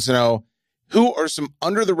Cianfrom wants to know, who are some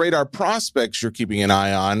under the radar prospects you're keeping an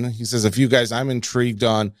eye on? He says, a few guys I'm intrigued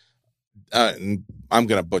on. I'm going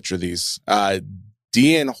to butcher these.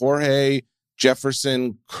 Dean Jorge,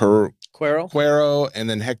 Jefferson Cuero, and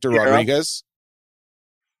then Hector Rodriguez.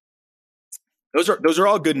 Those are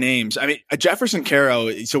all good names. I mean, Jefferson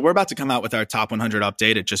Cuero. So we're about to come out with our top 100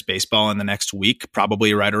 update at Just Baseball in the next week,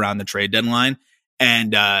 probably right around the trade deadline.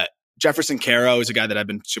 And Jefferson Cuero is a guy that I've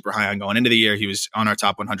been super high on going into the year. He was on our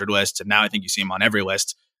top 100 list, and now I think you see him on every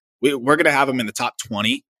list. We're going to have him in the top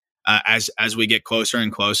 20 as we get closer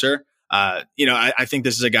and closer. I think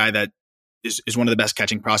this is a guy that is one of the best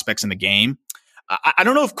catching prospects in the game. I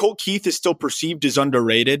don't know if Colt Keith is still perceived as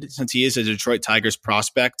underrated since he is a Detroit Tigers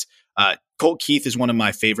prospect. Colt Keith is one of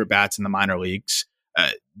my favorite bats in the minor leagues.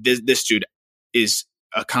 This dude is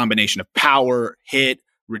a combination of power, hit,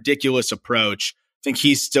 ridiculous approach. I think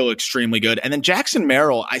he's still extremely good. And then Jackson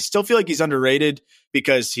Merrill, I still feel like he's underrated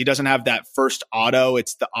because he doesn't have that first auto.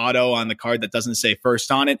 It's the auto on the card that doesn't say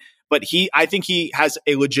first on it. But I think he has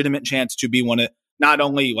a legitimate chance to be one of not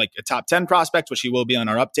only like a top 10 prospect, which he will be on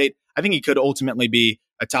our update. I think he could ultimately be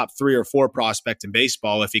a top 3 or 4 prospect in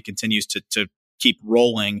baseball if he continues to keep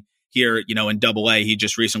rolling here, in AA. He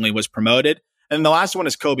just recently was promoted. And the last one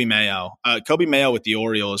is Kobe Mayo. Kobe Mayo with the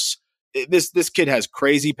Orioles. This kid has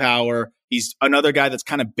crazy power. He's another guy that's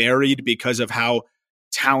kind of buried because of how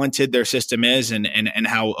talented their system is and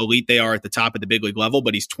how elite they are at the top of the big league level.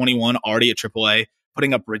 But he's 21, already at AAA,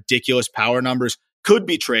 putting up ridiculous power numbers. Could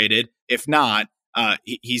be traded. If not,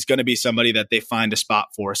 he's going to be somebody that they find a spot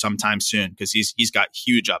for sometime soon because he's got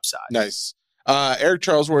huge upside. Nice. Eric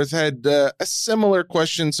Charlesworth had a similar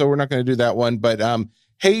question, so we're not going to do that one. But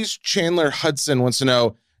Hayes Chandler Hudson wants to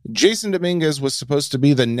know, Jason Dominguez was supposed to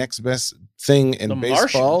be the next best thing in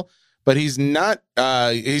baseball, but he's not.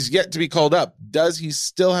 He's yet to be called up. Does he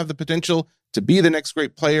still have the potential to be the next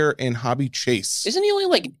great player in hobby chase? Isn't he only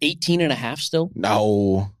like 18 and a half still?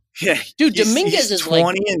 No. Yeah, dude, Dominguez he's is 20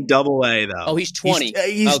 like in AA though. Oh, he's 20.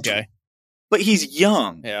 He's okay. But he's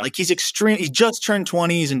young. Yeah. Like he's extreme. He just turned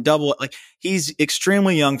 20. He's in AA. Like he's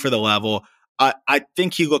extremely young for the level. I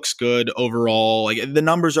think he looks good overall. Like the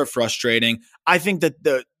numbers are frustrating. I think that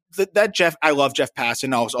that Jeff, I love Jeff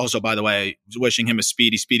Passan. Also, by the way, wishing him a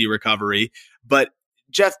speedy recovery. But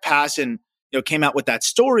Jeff Passan, came out with that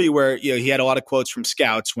story where, he had a lot of quotes from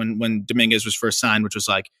scouts when Dominguez was first signed, which was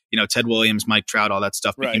like, Ted Williams, Mike Trout, all that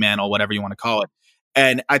stuff, Mickey Mantle, whatever you want to call it.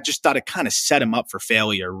 And I just thought it kind of set him up for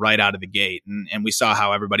failure right out of the gate. And we saw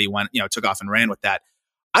how everybody went, took off and ran with that.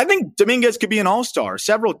 I think Dominguez could be an all-star,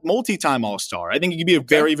 multi-time all-star. I think he could be a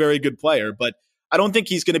very, very good player, but I don't think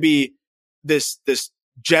he's going to be this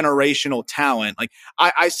generational talent. Like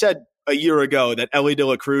I said a year ago that Ellie De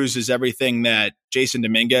La Cruz is everything that Jason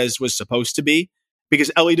Dominguez was supposed to be, because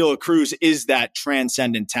Ellie De La Cruz is that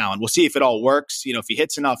transcendent talent. We'll see if it all works, if he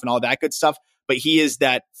hits enough and all that good stuff, but he is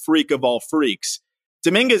that freak of all freaks.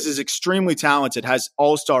 Dominguez is extremely talented, has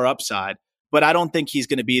all-star upside, but I don't think he's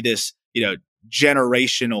going to be this,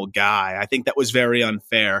 generational guy. I think that was very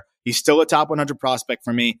unfair. He's still a top 100 prospect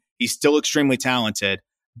for me. He's still extremely talented,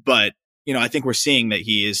 but I think we're seeing that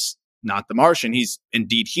he is not the Martian. He's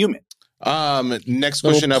indeed human. Next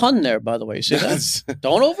question. Little pun there, by the way. See that?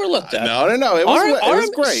 Don't overlook that. No. It was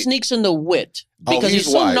great. Sneaks in the wit because he's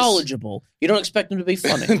so wise. Knowledgeable. You don't expect him to be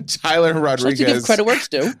funny. Tyler Rodriguez. So to give credit where it's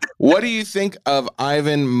due. What do you think of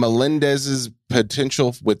Ivan Melendez's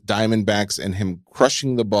potential with Diamondbacks and him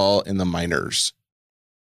crushing the ball in the minors?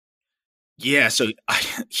 Yeah, so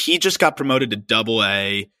he just got promoted to AA.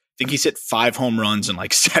 I think he's hit 5 home runs in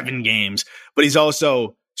like 7 games, but he's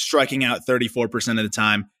also striking out 34% of the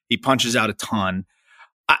time. He punches out a ton.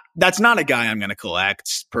 That's not a guy I'm going to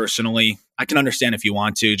collect personally. I can understand if you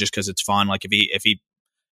want to, just because it's fun. Like if he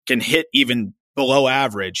can hit even below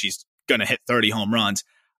average, he's going to hit 30 home runs.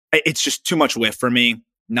 It's just too much whiff for me.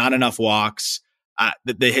 Not enough walks.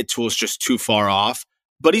 The hit tool is just too far off.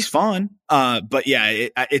 But he's fun. But yeah,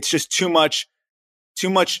 it's just too much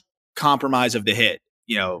compromise of the hit,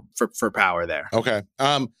 for power there. Okay.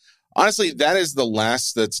 Honestly, that is the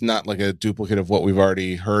last that's not like a duplicate of what we've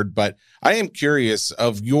already heard, but I am curious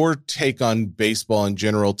of your take on baseball in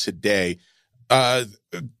general today.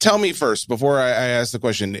 Tell me first, before I ask the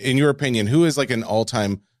question, in your opinion, who is like an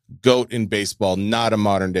all-time GOAT in baseball, not a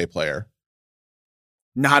modern day player?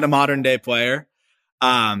 Not a modern day player.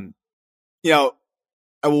 When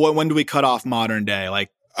do we cut off modern day? Like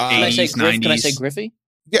 80s, 90s? Can I say Griffey?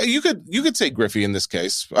 Yeah, you could say Griffey in this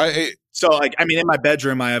case. In my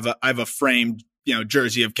bedroom, I have a framed,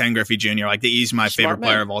 jersey of Ken Griffey Jr. Like he's my favorite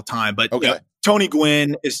player of all time. But okay. Tony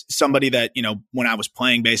Gwynn is somebody that, when I was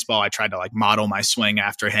playing baseball, I tried to like model my swing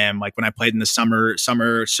after him. Like when I played in the summer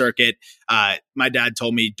circuit, my dad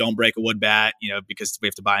told me don't break a wood bat, because we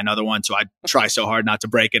have to buy another one. So I'd try so hard not to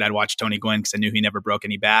break it. I'd watch Tony Gwynn because I knew he never broke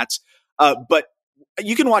any bats. But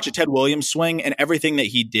you can watch a Ted Williams swing and everything that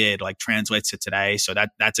he did like translates to today. So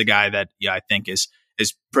that's a guy that I think is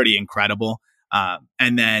pretty incredible.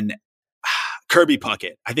 And then Kirby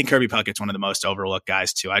Puckett. I think Kirby Puckett's one of the most overlooked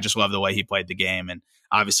guys too. I just love the way he played the game, and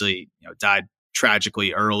obviously died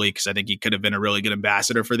tragically early because I think he could have been a really good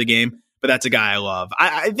ambassador for the game. But that's a guy I love.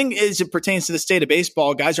 I think as it pertains to the state of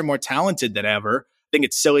baseball, guys are more talented than ever. I think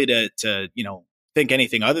it's silly to think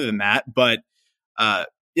anything other than that. But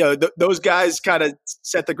those guys kind of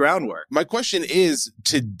set the groundwork. My question is,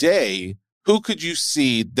 today, who could you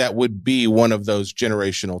see that would be one of those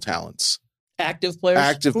generational talents? Active players.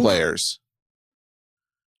 Active players.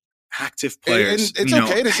 And it's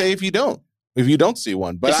okay to say if you don't see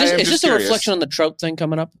one. But is this a reflection on the Trout thing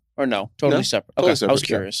coming up, or no? Totally separate. Okay, I was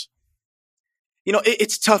curious.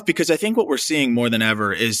 It's tough because I think what we're seeing more than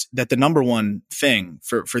ever is that the number one thing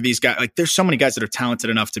for these guys, like there's so many guys that are talented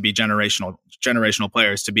enough to be generational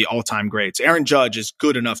players, to be all-time greats. Aaron Judge is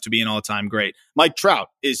good enough to be an all-time great. Mike Trout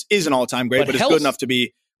is an all-time great, but is good enough to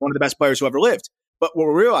be one of the best players who ever lived. But what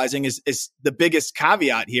we're realizing is the biggest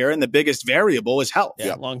caveat here and the biggest variable is health.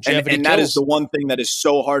 Yeah, longevity. And that is the one thing that is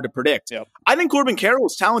so hard to predict. Yep. I think Corbin Carroll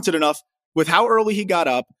is talented enough with how early he got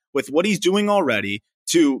up, with what he's doing already,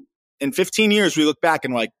 to in 15 years, we look back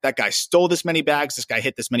and we're like, that guy stole this many bags. This guy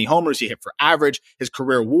hit this many homers. He hit for average. His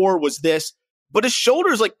career WAR was this. But his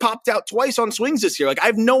shoulders like popped out twice on swings this year. Like I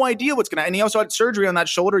have no idea what's going to, and he also had surgery on that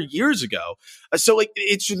shoulder years ago. So like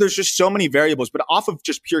there's just so many variables, but off of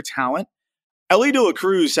just pure talent, Elly De La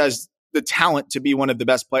Cruz has the talent to be one of the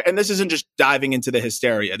best players. And this isn't just diving into the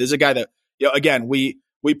hysteria. There's a guy that, again, we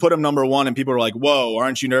put him number one and people are like, whoa,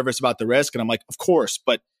 aren't you nervous about the risk? And I'm like, of course,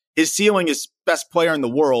 but his ceiling is best player in the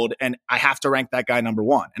world, and I have to rank that guy number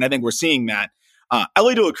one. And I think we're seeing that.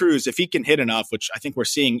 Elly De La Cruz, if he can hit enough, which I think we're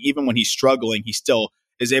seeing even when he's struggling, he still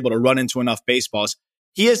is able to run into enough baseballs.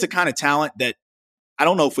 He has the kind of talent that I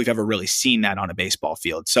don't know if we've ever really seen that on a baseball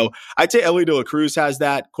field. So I'd say Elly De La Cruz has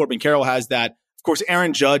that. Corbin Carroll has that. Of course,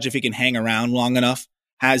 Aaron Judge, if he can hang around long enough,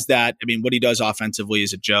 has that. I mean, what he does offensively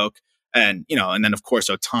is a joke. And, and then of course,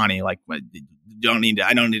 Ohtani, like I don't need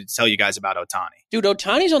to tell you guys about Ohtani. Dude,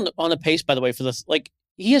 Ohtani's on the pace, by the way, for this. Like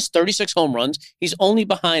he has 36 home runs. He's only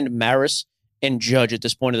behind Maris and Judge at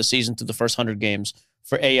this point of the season through the first 100 games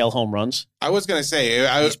for AL home runs. I was going to say,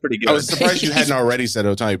 I was pretty good. I was surprised you hadn't already said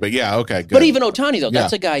Ohtani, but yeah, okay, good. But even Ohtani, though,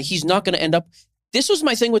 that's a guy, he's not going to end up. This was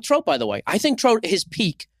my thing with Trout, by the way. I think Trout, his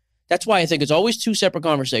peak, that's why I think it's always two separate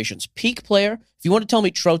conversations. Peak player, if you want to tell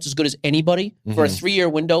me Trout's as good as anybody for a 3-year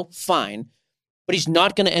window, fine. But he's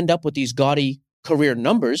not going to end up with these gaudy career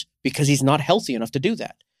numbers because he's not healthy enough to do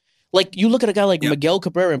that. Like, you look at a guy like Miguel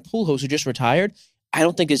Cabrera and Pujols, who just retired. I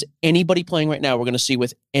don't think there's anybody playing right now we're going to see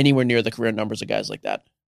with anywhere near the career numbers of guys like that.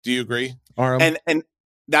 Do you agree, Aram? And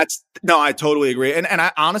I totally agree. And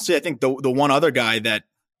I honestly, I think the one other guy that,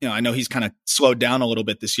 I know he's kind of slowed down a little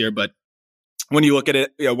bit this year, but when you look at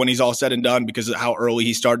it, when he's all said and done, because of how early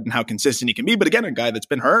he started and how consistent he can be. But again, a guy that's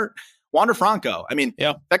been hurt, Wander Franco. I mean,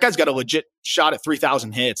 that guy's got a legit shot at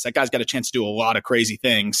 3,000 hits. That guy's got a chance to do a lot of crazy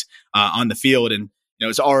things on the field. And,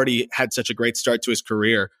 has already had such a great start to his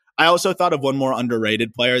career. I also thought of one more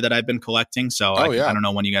underrated player that I've been collecting. So I don't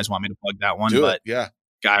know when you guys want me to plug that one, but guy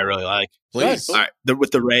I really like. Please. All right. With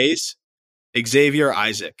the Rays, Xavier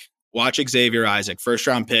Isaac. Watch Xavier Isaac. First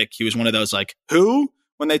round pick. He was one of those like, who?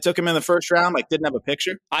 When they took him in the first round, like didn't have a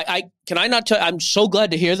picture. I'm so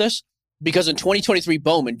glad to hear this because in 2023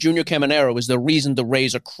 Bowman, Junior Caminero was the reason the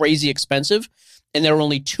Rays are crazy expensive. And there are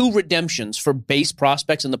only 2 redemptions for base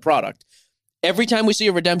prospects in the product. Every time we see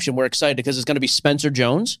a redemption, we're excited because it's going to be Spencer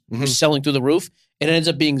Jones, who's selling through the roof, and it ends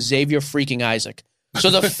up being Xavier freaking Isaac.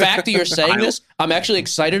 So the fact that you're saying this, I'm actually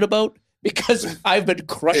excited about because I've been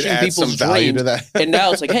crushing people's dreams. And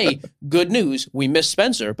now it's like, hey, good news. We missed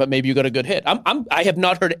Spencer, but maybe you got a good hit. I have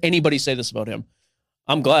not heard anybody say this about him.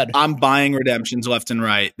 I'm glad. I'm buying redemptions left and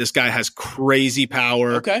right. This guy has crazy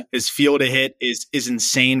power. Okay. His field to hit is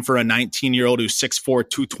insane for a 19-year-old who's 6'4",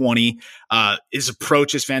 220. His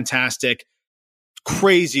approach is fantastic.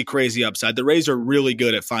 Crazy upside. The Rays are really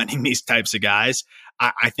good at finding these types of guys.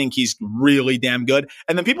 I think he's really damn good.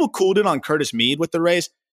 And then people cooled it on Curtis Mead with the Rays.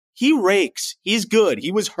 He rakes. He's good.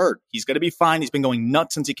 He was hurt. He's going to be fine. He's been going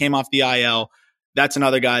nuts since he came off the IL. That's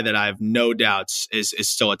another guy that I have no doubts is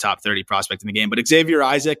still a top 30 prospect in the game. But Xavier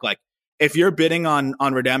Isaac, like if you're bidding on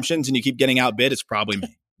redemptions and you keep getting outbid, it's probably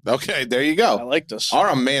me. Okay, there you go. I like this.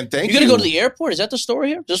 Aram, man, thank you. You're going to go to the airport? Is that the story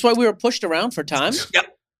here? Just why we were pushed around for time?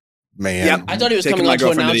 Yep. Man. Yep. I thought he was coming on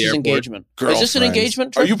to announce his engagement. Is this an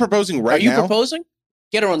engagement trip? Are you proposing right now? Are you proposing?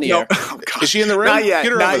 Get her on the air. Oh, is she in the ring? Not yet.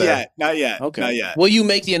 Get her not over yet. there. Not yet. Okay. Not yet. Will you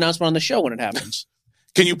make the announcement on the show when it happens?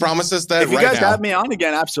 Can you promise us that if you right guys now? have me on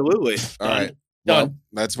again, absolutely. All right. Done. Well,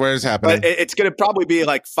 that's where it's happening. But it's going to probably be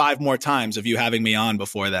like 5 more times of you having me on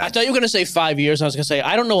before that. I thought you were going to say 5 years. I was going to say,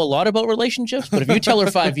 I don't know a lot about relationships, but if you tell her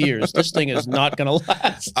 5 years, this thing is not going to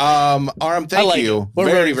last. Aram, thank you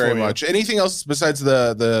very, very much. You. Anything else besides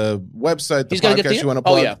the website, the podcast you want to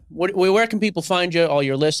plug? Oh, yeah. Where can people find you? All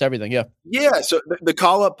your lists, everything. Yeah. Yeah. So the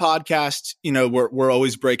Call Up podcast, we're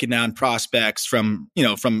always breaking down prospects from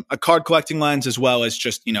a card collecting lens as well as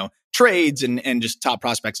just, trades and just top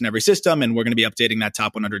prospects in every system. And we're going to be updating that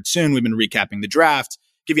top 100 soon. We've been recapping the draft,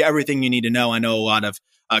 give you everything you need to know. I know a lot of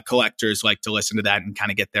collectors like to listen to that and kind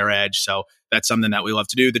of get their edge. So that's something that we love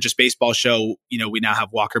to do. The Just Baseball show, we now have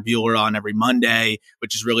Walker Buehler on every Monday,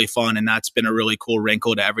 which is really fun. And that's been a really cool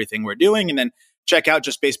wrinkle to everything we're doing. And then check out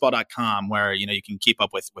justbaseball.com where, you can keep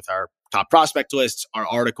up with our top prospect lists, our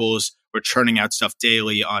articles. We're churning out stuff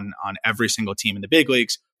daily on every single team in the big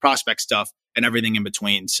leagues, prospect stuff, and everything in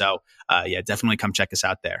between. So definitely come check us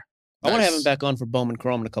out there. I want to have him back on for Bowman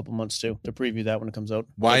Chrome in a couple months too, to preview that when it comes out.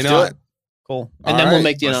 Why not? Cool. And then we'll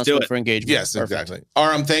make the announcement for engagement. Yes, exactly.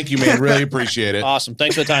 Aram, thank you, man. Really appreciate it. Awesome.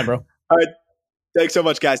 Thanks for the time, bro. All right. Thanks so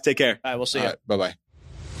much, guys. Take care. All right, we'll see you. Bye-bye.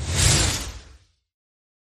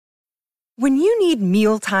 When you need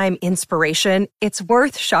mealtime inspiration, it's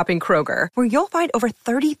worth shopping Kroger, where you'll find over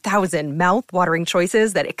 30,000 mouth-watering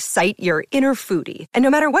choices that excite your inner foodie. And no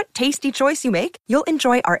matter what tasty choice you make, you'll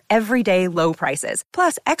enjoy our everyday low prices,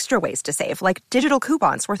 plus extra ways to save, like digital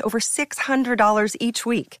coupons worth over $600 each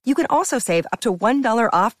week. You can also save up to $1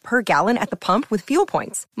 off per gallon at the pump with fuel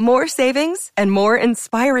points. More savings and more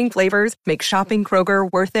inspiring flavors make shopping Kroger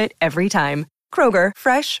worth it every time. Kroger,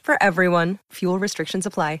 fresh for everyone. Fuel restrictions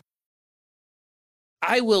apply.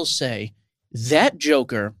 I will say that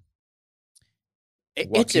Joker,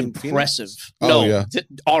 it's impressive.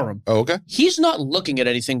 Aram. Oh, okay. He's not looking at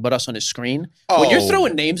anything but us on his screen. When you're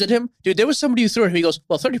throwing names at him, dude, there was somebody who threw at him. He goes,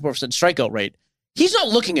 34% strikeout rate. He's not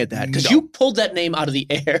looking at that because you pulled that name out of the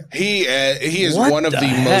air. He is one of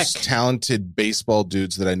the most talented baseball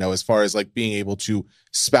dudes that I know, as far as like being able to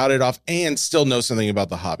spout it off and still know something about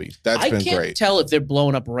the hobby. That's been great. I can't tell if they're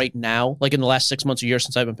blowing up right now, like in the last 6 months or year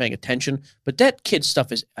since I've been paying attention. But that kid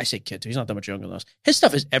stuff is, I say kid, he's not that much younger than us. His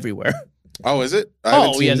stuff is everywhere. Oh, is it?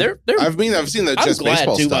 I've seen the Just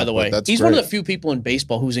Baseball too, stuff, by the way. He's one of the few people in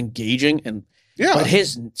baseball who's engaging and. Yeah. But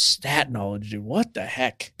his stat knowledge, dude, what the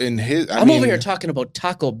heck? I'm over here talking about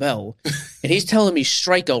Taco Bell, and he's telling me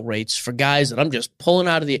strikeout rates for guys that I'm just pulling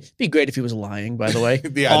out of the... It'd be great if he was lying, by the way.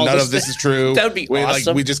 Yeah, none of this is true. That would be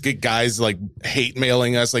awesome. We just get guys like hate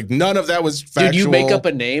mailing us. Like none of that was factual. Dude, you make up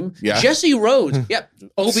a name. Yeah. Jesse Rhodes. Yeah.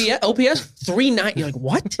 OPS 39. You're like,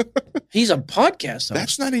 what? He's a podcast host.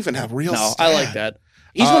 That's not even a real stat. I like that.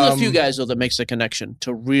 He's one of the few guys, though, that makes a connection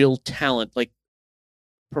to real talent. Like,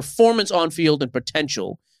 performance on field and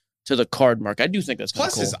potential to the card mark. I do think that's kind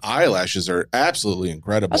of cool. His eyelashes are absolutely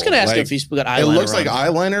incredible. I was going to ask him if he's got eyeliner. It looks like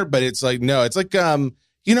eyeliner, but it's like, no, it's like,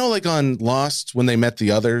 like on Lost when they met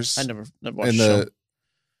the others. I never watched the show.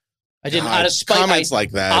 I didn't, out of spite. Comments like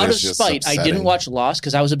that. Out of spite, I didn't watch Lost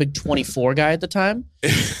because I was a big 24 guy at the time.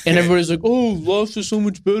 And everybody's like, oh, Lost is so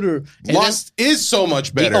much better. And Lost is so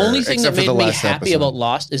much better. The only thing that made me happy about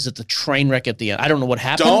Lost is that the train wreck at the end. I don't know what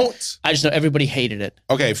happened. I just know everybody hated it.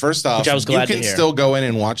 Okay, first off, I was glad you can still go in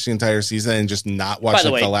and watch the entire season and just not watch the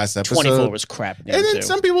last episode. 24 was crap. And then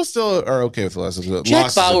some people still are okay with the last episode.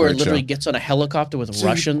 Jack Bauer literally gets on a helicopter with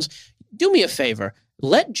Russians. Do me a favor.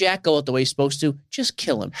 Let Jack go out the way he's supposed to. Just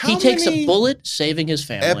kill him. He takes a bullet, saving his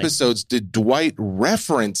family. Episodes did Dwight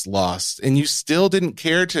reference Lost, and you still didn't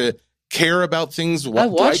care about things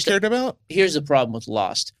Dwight cared about? Here's the problem with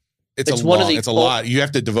Lost. It's a lot. You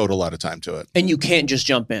have to devote a lot of time to it. And you can't just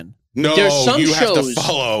jump in. No, you have to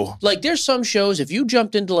follow. Like, there's some shows, if you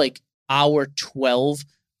jumped into like hour 12,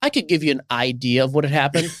 I could give you an idea of what had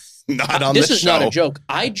happened. Not on this show. This is not a joke.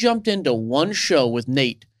 I jumped into one show with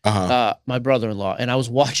Nate. My brother-in-law, and I was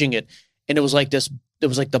watching it, and it was like this. It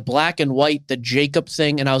was like the black and white, the Jacob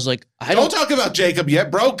thing, and I was like, don't talk about Jacob yet,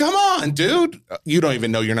 bro. Come on, dude. You don't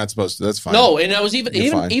even know you're not supposed to. That's fine. No, and I was even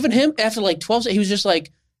him after like 12. He was just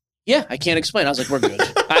like, yeah, I can't explain. I was like, we're good.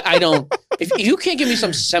 I don't. If you can't give me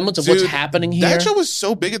some semblance of what's happening here, that show was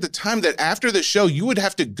so big at the time that after the show, you would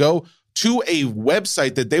have to go to a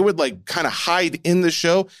website that they would like kind of hide in the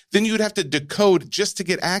show. Then you would have to decode just to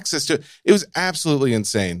get access to it. It was absolutely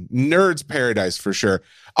insane. Nerd's paradise for sure.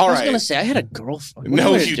 I was going to say, I had a girlfriend.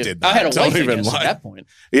 No, you did not. I had a wife at that point.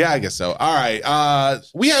 Yeah, I guess so. All right.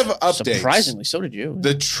 We have updates. Surprisingly, so did you.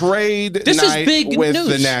 The trade night with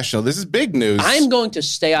the National. This is big news. I'm going to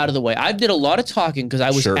stay out of the way. I did a lot of talking because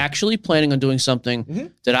I was actually planning on doing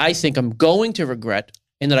something that I think I'm going to regret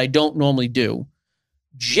and that I don't normally do.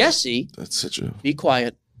 Jesse, be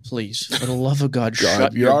quiet, please. For the love of God,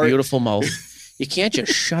 shut your beautiful mouth. You can't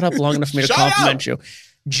just shut up long enough for me to compliment you.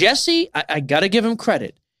 Jesse, I got to give him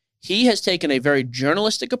credit. He has taken a very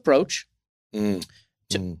journalistic approach. Okay,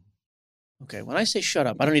 when I say shut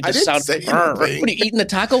up, I don't need to sound. What are you eating the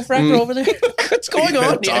taco fractor over there? What's going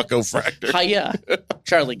on? Taco fractor. Yeah,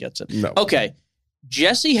 Charlie gets it. No. Okay,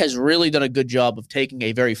 Jesse has really done a good job of taking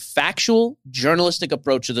a very factual, journalistic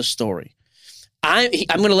approach to the story. I'm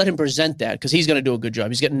going to let him present that because he's going to do a good job.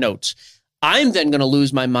 He's getting notes. I'm then going to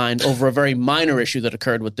lose my mind over a very minor issue that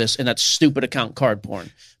occurred with this, and that's stupid account card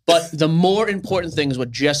porn. But the more important thing is what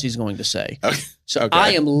Jesse's going to say. Okay. So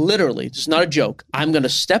I am literally, it's not a joke, I'm going to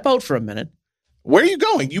step out for a minute. Where are you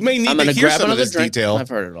going? You may need to hear some of this drink. detail. I've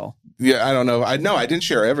heard it all. Yeah, I don't know. I didn't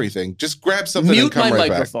share everything. Just grab something and come right back. Mute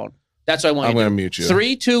my microphone. That's what I want you to do. I'm going to mute you.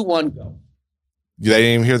 3, 2, 1, go. They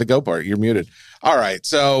didn't even hear the go part. You're muted. All right.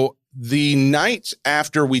 So the night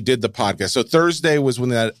after we did the podcast, so Thursday was when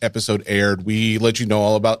that episode aired. We let you know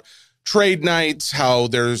all about trade nights, how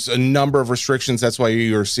there's a number of restrictions. That's why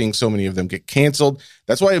you're seeing so many of them get canceled.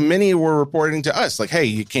 That's why many were reporting to us like, hey,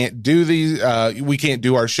 you can't do these. We can't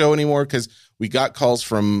do our show anymore because we got calls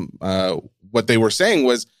from what they were saying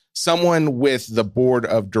was someone with the board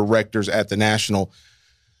of directors at the National.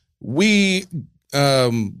 We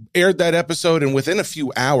aired that episode, and within a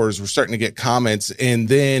few hours, we're starting to get comments. And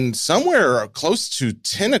then somewhere close to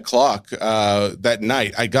 10 o'clock that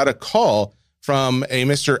night, I got a call from a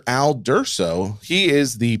Mr. Al Durso. He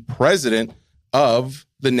is the president of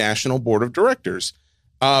the National Board of Directors.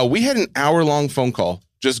 We had an hour-long phone call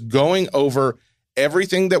just going over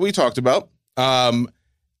everything that we talked about.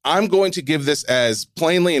 I'm going to give this as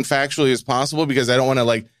plainly and factually as possible because I don't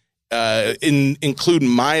want to include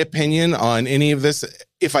my opinion on any of this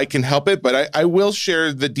if I can help it, but I will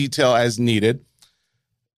share the detail as needed.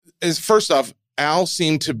 First off, Al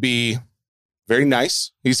seemed to be very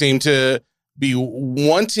nice. He seemed to be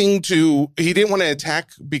wanting to, he didn't want to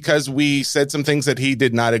attack because we said some things that he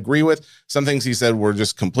did not agree with. Some things he said were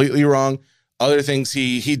just completely wrong. Other things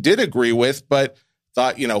he did agree with, but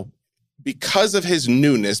thought, because of his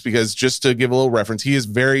newness, because just to give a little reference, he is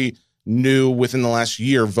very new within the last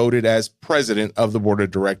year, voted as president of the board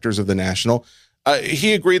of directors of the National.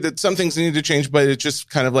 He agreed that some things needed to change, but it's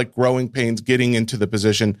just kind of like growing pains, getting into the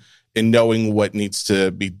position and knowing what needs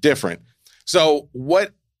to be different. So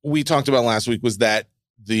what we talked about last week was that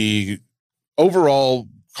the overall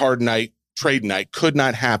card night, trade night could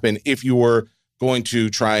not happen if you were going to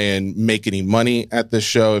try and make any money at this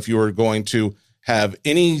show, if you were going to have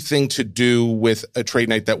anything to do with a trade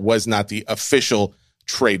night that was not the official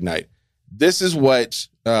trade night. This is what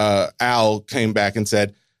Al came back and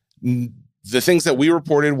said. The things that we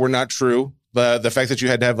reported were not true. The fact that you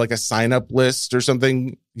had to have like a sign-up list or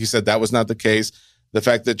something, he said that was not the case. The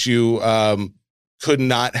fact that you could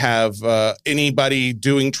not have anybody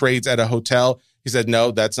doing trades at a hotel, he said, no,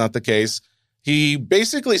 that's not the case. He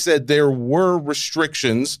basically said there were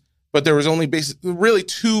restrictions, but there was only really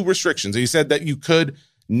two restrictions. He said that you could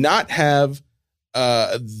not have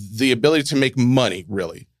the ability to make money,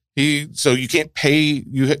 really. So you can't pay,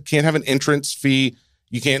 you can't have an entrance fee,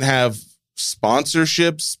 you can't have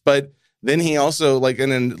sponsorships, but then he also,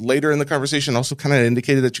 and then later in the conversation, also kind of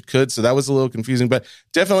indicated that you could. So that was a little confusing, but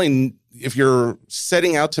definitely if you're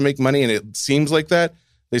setting out to make money and it seems like that,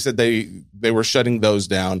 they said they were shutting those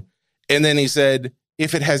down. And then he said,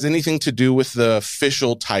 if it has anything to do with the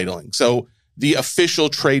official titling, so the official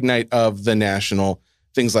trade night of the National,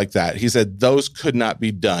 things like that, he said those could not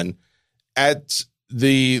be done. At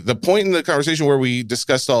the point in the conversation where we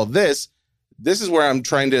discussed all this is where I'm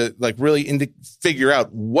trying to really figure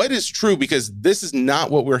out what is true, because this is not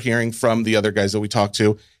what we're hearing from the other guys that we talked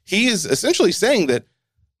to. He is essentially saying that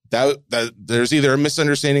there's either a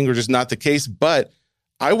misunderstanding or just not the case. But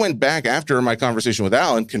I went back after my conversation with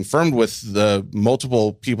Al and confirmed with the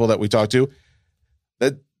multiple people that we talked to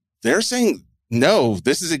that they're saying, no,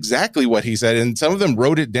 this is exactly what he said. And some of them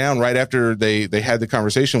wrote it down right after they had the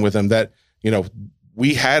conversation with him that,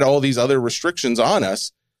 we had all these other restrictions on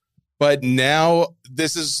us, but now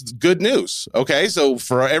this is good news. Okay. So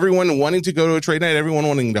for everyone wanting to go to a trade night, everyone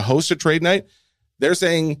wanting to host a trade night, they're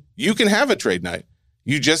saying you can have a trade night.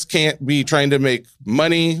 You just can't be trying to make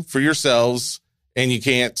money for yourselves, and you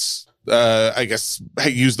can't,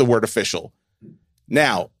 use the word official.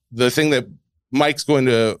 Now, the thing that Mike's going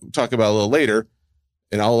to talk about a little later,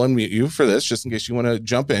 and I'll unmute you for this just in case you want to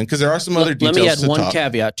jump in, because there are some other details. Let me add one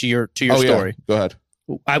caveat to your story. Yeah. Go ahead.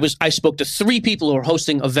 I spoke to 3 people who are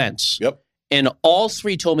hosting events. Yep. And all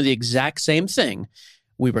 3 told me the exact same thing.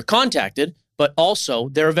 We were contacted, but also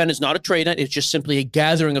their event is not a trade night. It's just simply a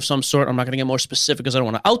gathering of some sort. I'm not going to get more specific because I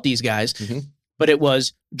don't want to out these guys. Mm-hmm. But it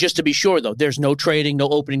was, just to be sure, though, there's no trading, no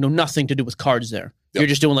opening, no nothing to do with cards there. Yep. You're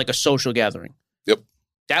just doing like a social gathering. Yep.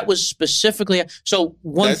 That was specifically. So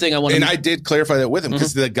thing I want to. And I did clarify that with him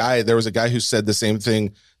because there was a guy who said the same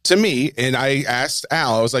thing to me. And I asked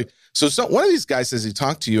Al, I was like, so one of these guys says he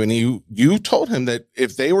talked to you and you told him that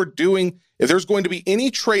if there's going to be any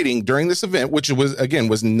trading during this event, which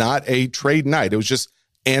was not a trade night, it was just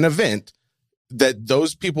an event, that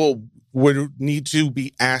those people would need to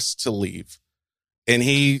be asked to leave. And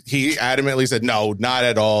he adamantly said, no, not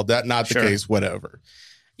at all. That not the case, whatever.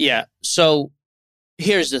 Yeah. So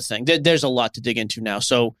here's the thing. There's a lot to dig into now.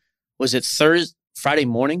 So was it Friday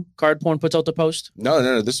morning Card Porn puts out the post?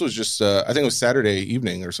 No. This was just, I think it was Saturday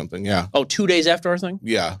evening or something. Yeah. Oh, 2 days after our thing?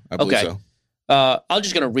 Yeah, I believe so. I'm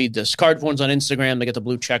just going to read this. Card Porn's on Instagram. They get the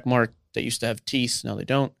blue check mark. They used to have teeth. Now they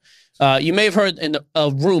don't. You may have heard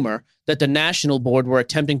a rumor that the National Board were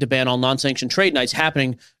attempting to ban all non-sanctioned trade nights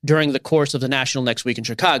happening during the course of the National next week in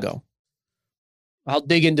Chicago. I'll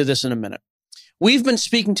dig into this in a minute. We've been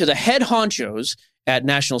speaking to the head honchos at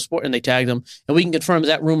National Sport, and they tagged them, and we can confirm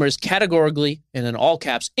that rumor is categorically, and in all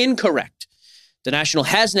caps, incorrect. The National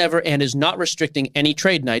has never and is not restricting any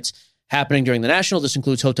trade nights happening during the National. This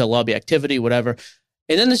includes hotel lobby activity, whatever.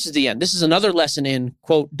 And then this is the end. This is another lesson in,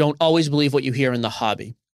 quote, don't always believe what you hear in the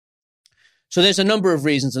hobby. So there's a number of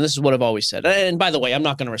reasons, and this is what I've always said. And by the way, I'm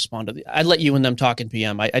not going to respond to I'd let you and them talk in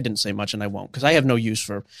PM. I didn't say much, and I won't, because I have no use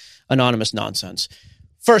for anonymous nonsense.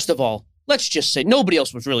 First of all, let's just say nobody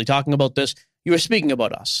else was really talking about this. You were speaking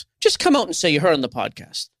about us. Just come out and say you heard on the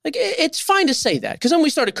podcast. Like, it's fine to say that, because when we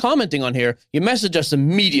started commenting on here, you messaged us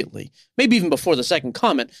immediately, maybe even before the second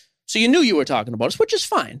comment, so you knew you were talking about us, which is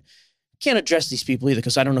fine. Can't address these people either,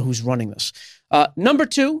 because I don't know who's running this. Number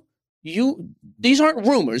two, these aren't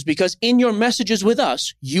rumors, because in your messages with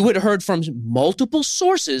us, you had heard from multiple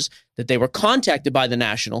sources that they were contacted by the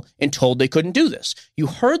National and told they couldn't do this. You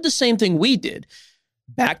heard the same thing we did.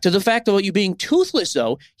 Back to the fact about you being toothless,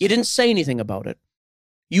 though, you didn't say anything about it.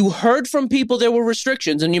 You heard from people there were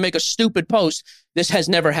restrictions, and you make a stupid post, this has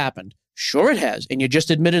never happened. Sure it has, and you just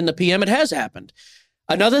admitted in the PM it has happened.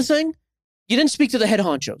 Another thing, you didn't speak to the head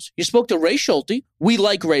honchos. You spoke to Ray Schulte. We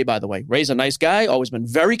like Ray, by the way. Ray's a nice guy, always been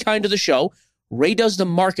very kind to the show. Ray does the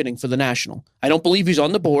marketing for the National. I don't believe he's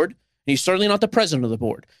on the board, and he's certainly not the president of the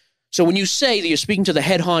board. So when you say that you're speaking to the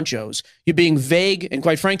head honchos, you're being vague and,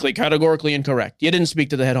 quite frankly, categorically incorrect. You didn't speak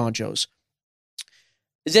to the head honchos.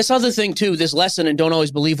 This other thing, too, this lesson in don't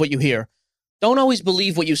always believe what you hear. Don't always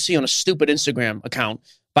believe what you see on a stupid Instagram account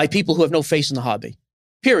by people who have no face in the hobby,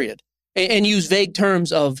 period. And use vague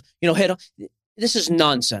terms of, this is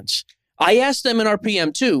nonsense. I asked them in our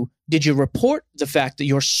PM, too, did you report the fact that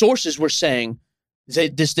your sources were saying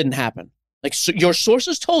that this didn't happen? Like, so your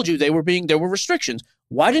sources told you there were restrictions.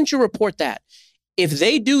 Why didn't you report that? If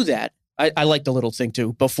they do that, I like the little thing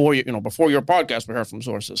too. Before your podcast, we heard from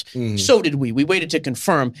sources. Mm-hmm. So did we. We waited to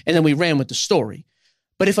confirm, and then we ran with the story.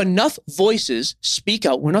 But if enough voices speak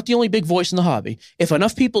out, we're not the only big voice in the hobby. If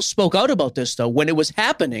enough people spoke out about this, though, when it was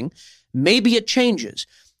happening, maybe it changes.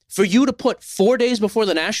 For you to put 4 days before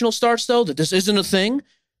the National starts, though, that this isn't a thing,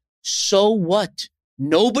 so what?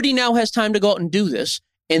 Nobody now has time to go out and do this.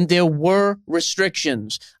 And there were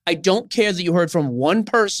restrictions. I don't care that you heard from one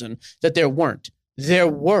person that there weren't. There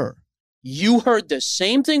were. You heard the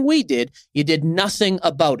same thing we did. You did nothing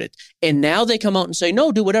about it. And now they come out and say,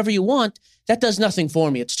 no, do whatever you want. That does nothing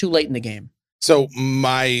for me. It's too late in the game. So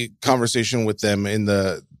my conversation with them in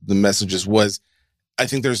the messages was, I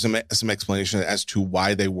think there's some explanation as to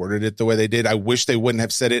why they worded it the way they did. I wish they wouldn't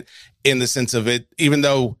have said it in the sense of it, even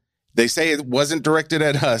though they say it wasn't directed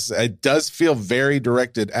at us. It does feel very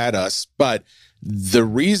directed at us, but the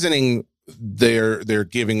reasoning they're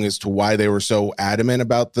giving as to why they were so adamant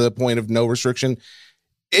about the point of no restriction,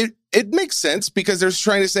 it makes sense, because they're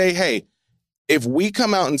trying to say, hey, if we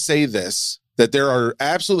come out and say this, that there are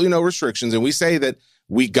absolutely no restrictions, and we say that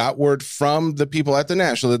we got word from the people at the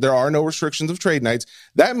National that there are no restrictions of trade nights,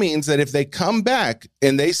 that means that if they come back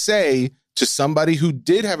and they say to somebody who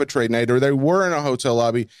did have a trade night, or they were in a hotel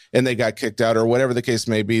lobby and they got kicked out, or whatever the case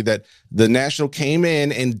may be, that the National came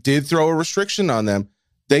in and did throw a restriction on them,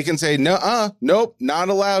 they can say, nope, not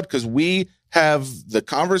allowed, because we have the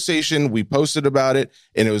conversation, we posted about it,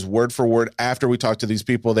 and it was word for word after we talked to these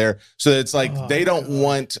people there. So it's like they don't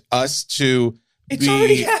want us to It's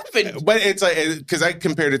already happened. But it's like, because I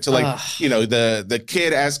compared it to like, the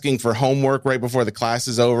kid asking for homework right before the class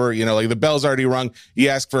is over, like the bell's already rung, you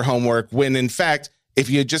ask for homework, when in fact, if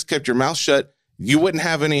you had just kept your mouth shut, you wouldn't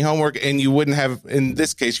have any homework, and you wouldn't have, in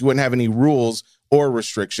this case, you wouldn't have any rules or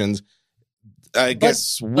restrictions.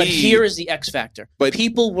 But here is the X factor. But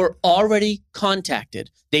people were already contacted.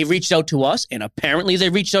 They reached out to us, and apparently they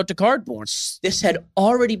reached out to Cardboard. This had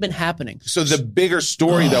already been happening. So the bigger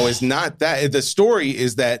story, though, is not that. The story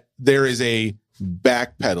is that there is a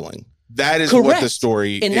backpedaling. That is correct. What the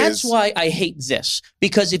story is. And that's why I hate this.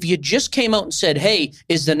 Because if you just came out and said, hey,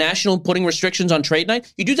 is the National putting restrictions on trade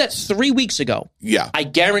night? You do that 3 weeks ago. Yeah. I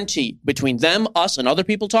guarantee between them, us, and other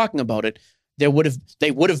people talking about it, they would have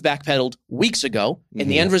backpedaled weeks ago,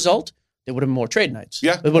 and the end result, there would have been more trade nights.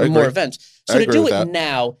 Yeah, there would have been I more agree. events. I So to agree do with it that.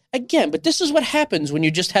 now, again, but this is what happens when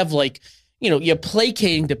you just have like, you're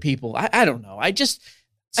placating to people. I don't know. I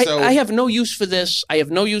have no use for this. I have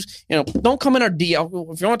no use. Don't come in our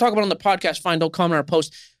DL. If you want to talk about it on the podcast, fine. Don't comment on our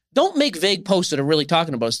post. Don't make vague posts that are really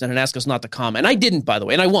talking about us then and ask us not to comment. And I didn't, by the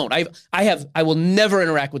way, and I won't. I will never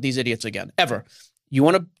interact with these idiots again, ever. You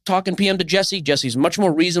want to talk in PM to Jesse? Jesse's much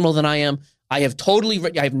more reasonable than I am. I have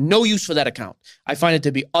no use for that account. I find it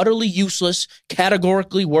to be utterly useless,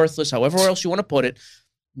 categorically worthless, however else you want to put it.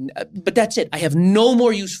 But that's it. I have no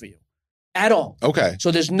more use for you at all. Okay.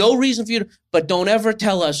 So there's no reason for you to, but don't ever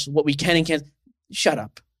tell us what we can and can't. Shut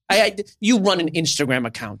up. You run an Instagram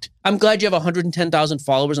account. I'm glad you have 110,000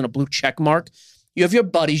 followers and a blue check mark. You have your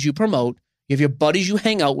buddies you promote. You have your buddies you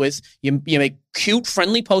hang out with. You make cute,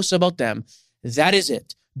 friendly posts about them. That is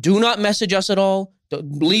it. Do not message us at all.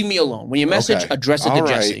 Leave me alone. When you message, address it to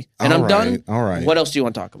Jesse. And I'm done. All right. What else do you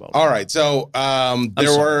want to talk about? All right. So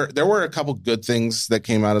there were a couple good things that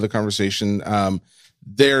came out of the conversation.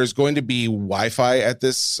 There's going to be Wi-Fi at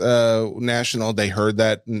this national. They heard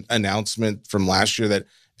that announcement from last year that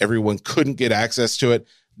everyone couldn't get access to it.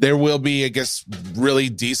 There will be, I guess, really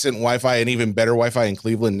decent Wi-Fi and even better Wi-Fi in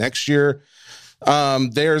Cleveland next year.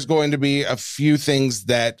 There's going to be a few things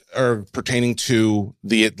that are pertaining to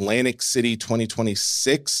the Atlantic City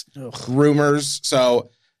 2026 rumors. So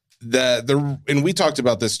and we talked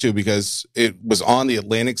about this too, because it was on the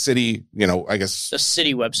Atlantic City, I guess the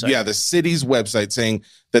city website. Yeah, the city's website saying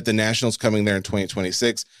that the Nationals coming there in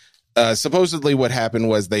 2026. Supposedly what happened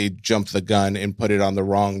was they jumped the gun and put it on the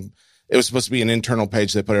wrong. It was supposed to be an internal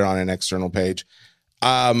page. They put it on an external page.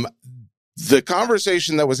 The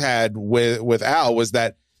conversation that was had with Al was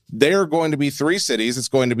that there are going to be 3 cities. It's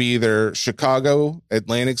going to be either Chicago,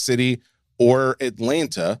 Atlantic City, or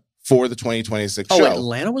Atlanta for the 2026 show. Oh,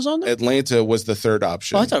 Atlanta was on there? Atlanta was the third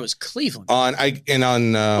option. Oh, I thought it was Cleveland.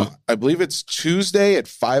 I believe it's Tuesday at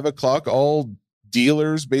 5:00. All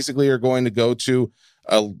dealers basically are going to go to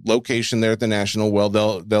a location there at the National. Well,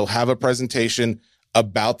 they'll have a presentation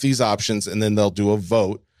about these options, and then they'll do a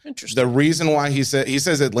vote. Interesting. The reason why he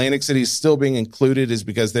says Atlantic City is still being included is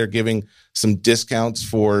because they're giving some discounts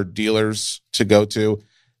for dealers to go to.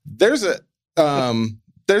 There's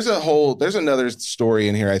another story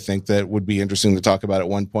in here I think that would be interesting to talk about at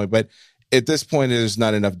one point, but at this point there's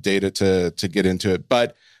not enough data to get into it.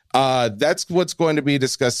 But that's what's going to be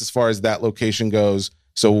discussed as far as that location goes.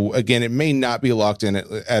 So again, it may not be locked in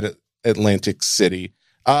at Atlantic City.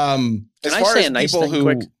 Can I say a nice thing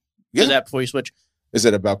quick to that before you switch? Is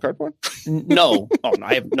it about cardboard? No. Oh, no.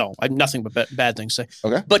 I have nothing but bad things to say.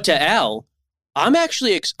 Okay. But to Al, I'm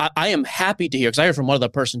actually, I am happy to hear, because I heard from one other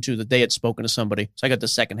person too that they had spoken to somebody. So I got the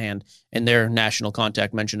secondhand and their national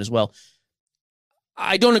contact mentioned as well.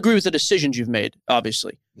 I don't agree with the decisions you've made,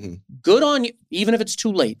 obviously. Mm. Good on you, even if it's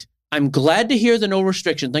too late. I'm glad to hear the no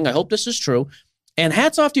restriction thing. I hope this is true. And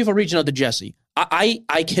hats off to you for reaching out to Jesse.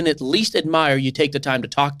 I can at least admire you take the time to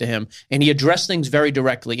talk to him, and he addressed things very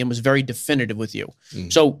directly and was very definitive with you.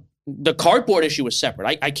 Mm. So the cardboard issue was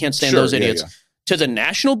separate. I can't stand those idiots. Yeah. To the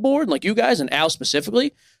national board, like you guys and Al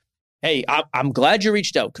specifically, hey, I'm glad you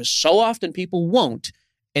reached out, because so often people won't,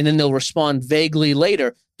 and then they'll respond vaguely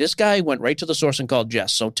later. This guy went right to the source and called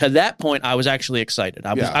Jess. So to that point, I was actually excited.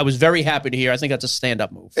 I was very happy to hear. I think that's a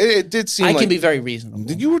stand-up move. It did seem I can be very reasonable.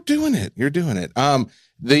 You were doing it. You're doing it.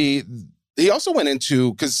 He also went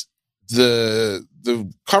into, because the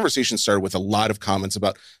conversation started with a lot of comments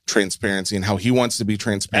about transparency and how he wants to be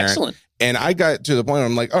transparent. Excellent. And I got to the point where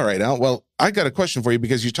I'm like, all right, Al, well, I got a question for you,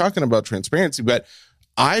 because you're talking about transparency, but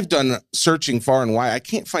I've done searching far and wide. I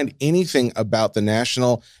can't find anything about the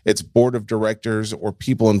National, its board of directors, or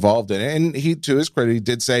people involved in it. And he, to his credit, he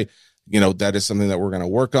did say, that is something that we're going to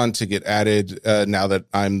work on to get added now that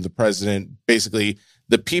I'm the president. Basically,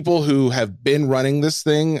 the people who have been running this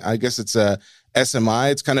thing, I guess it's a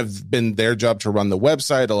SMI. It's kind of been their job to run the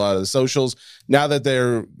website, a lot of the socials. Now that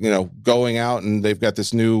they're, going out and they've got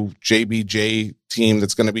this new JBJ team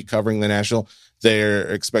that's going to be covering the National, they're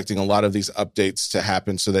expecting a lot of these updates to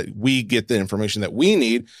happen so that we get the information that we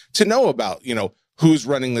need to know about, who's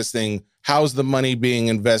running this thing, how's the money being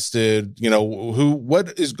invested,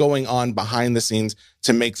 what is going on behind the scenes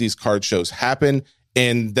to make these card shows happen,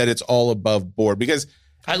 and that it's all above board. Because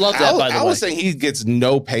I love that, by the way. I was saying he gets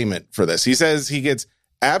no payment for this. He says he gets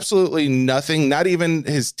absolutely nothing, not even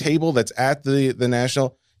his table that's at the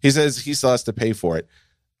National. He says he still has to pay for it.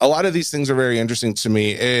 A lot of these things are very interesting to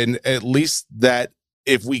me, and at least that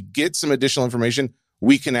if we get some additional information,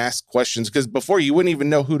 we can ask questions, because before you wouldn't even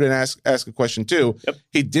know who to ask a question to. Yep.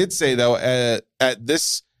 He did say, though, at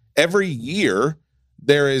this, every year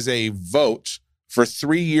there is a vote for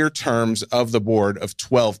 3-year terms of the board of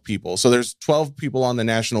 12 people. So there's 12 people on the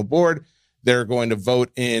national board. They're going to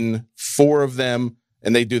vote in 4 of them,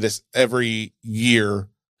 and they do this every year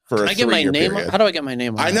for a 3-year period. How do I get my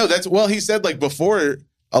name on I know that's, well, he said like before,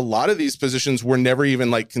 a lot of these positions were never even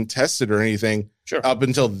like contested or anything up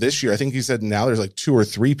until this year. I think he said now there's like 2 or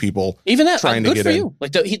 3 people even that trying good to get for in. you.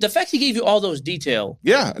 Like the fact he gave you all those detail.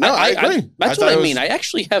 Yeah, no, I agree. That's what I mean. I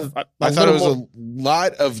actually have. I thought it was a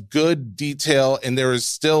lot of good detail, and there was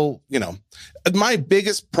still, my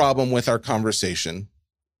biggest problem with our conversation,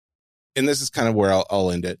 and this is kind of where I'll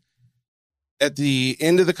end it. At the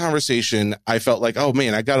end of the conversation, I felt like, oh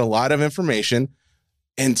man, I got a lot of information,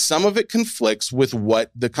 and some of it conflicts with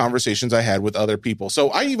what the conversations I had with other people. So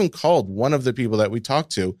I even called one of the people that we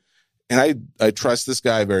talked to, and I trust this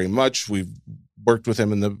guy very much. We've worked with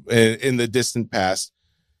him in the distant past.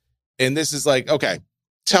 And this is like, okay,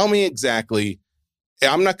 tell me exactly.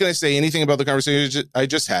 I'm not going to say anything about the conversation I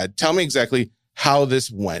just had. Tell me exactly how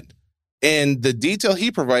this went. And the detail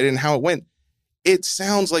he provided and how it went, it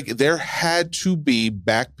sounds like there had to be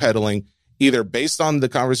backpedaling, either based on the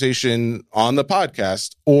conversation on the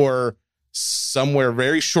podcast or somewhere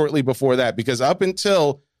very shortly before that, because up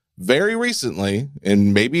until very recently,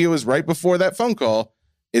 and maybe it was right before that phone call,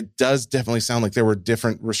 it does definitely sound like there were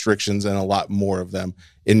different restrictions and a lot more of them.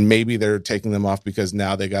 And maybe they're taking them off because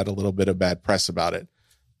now they got a little bit of bad press about it.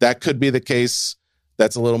 That could be the case.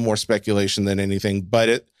 That's a little more speculation than anything,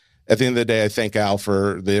 but at the end of the day, I thank Al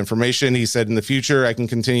for the information. He said in the future, I can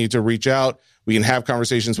continue to reach out. We can have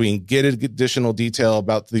conversations. We can get additional detail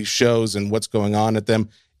about these shows and what's going on at them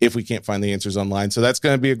if we can't find the answers online. So that's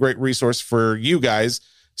going to be a great resource for you guys.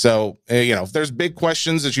 So, if there's big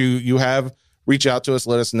questions that you have, reach out to us.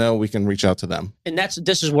 Let us know. We can reach out to them. And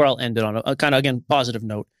this is where I'll end it on a kind of, again, positive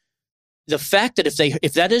note. The fact that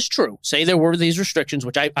if that is true, say there were these restrictions,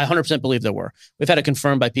 which I 100% believe there were. We've had it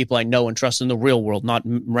confirmed by people I know and trust in the real world, not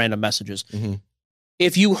random messages. Mm-hmm.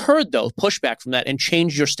 If you heard, though, pushback from that and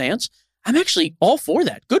changed your stance, I'm actually all for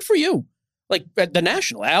that. Good for you. Like at the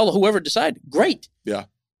National, Al, whoever decided, great. Yeah.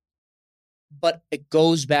 But it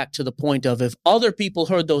goes back to the point of if other people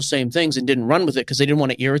heard those same things and didn't run with it because they didn't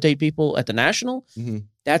want to irritate people at the National,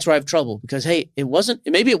 that's where I have trouble. Because, hey,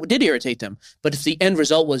 maybe it did irritate them. But if the end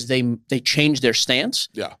result was they changed their stance,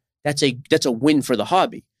 that's a win for the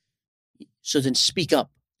hobby. So then speak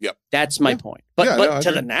up. Yep. That's my point. But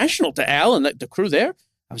to the National, to Al and the crew there,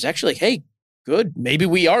 I was actually, hey, good. Maybe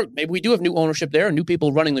we do have new ownership there and new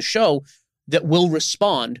people running the show that will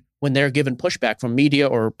respond when they're given pushback from media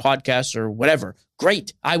or podcasts or whatever.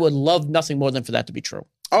 Great. I would love nothing more than for that to be true.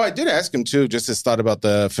 Oh, I did ask him too, just his thought about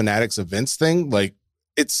the Fanatics events thing. Like,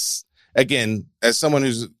 it's, again, as someone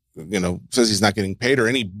who's, says he's not getting paid or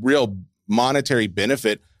any real monetary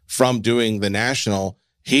benefit from doing the National,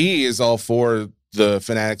 he is all for the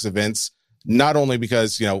Fanatics events, not only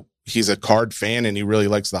because, he's a card fan and he really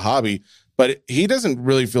likes the hobby, but he doesn't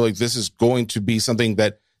really feel like this is going to be something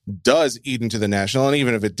that does eat into the National. And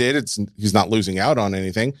even if it did, he's not losing out on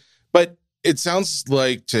anything. But it sounds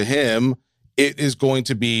like to him, it is going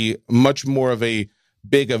to be much more of a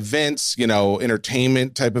big events,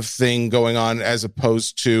 entertainment type of thing going on, as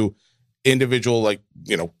opposed to individual,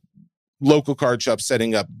 local card shops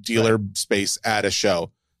setting up dealer space at a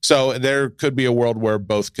show. So there could be a world where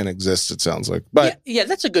both can exist, it sounds like. But yeah,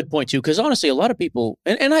 that's a good point too, because honestly, a lot of people,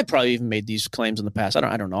 and I probably even made these claims in the past.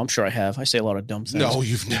 I don't know. I'm sure I have. I say a lot of dumb things. No,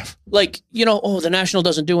 you've never. Like, the National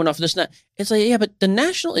doesn't do enough of this and that. It's like, yeah, but the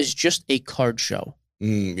National is just a card show.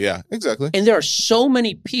 Yeah, exactly. And there are so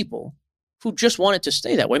many people who just want it to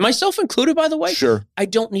stay that way. Myself included, by the way. Sure. I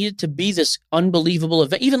don't need it to be this unbelievable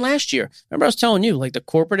event. Even last year, remember I was telling you, like the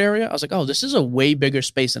corporate area, I was like, oh, this is a way bigger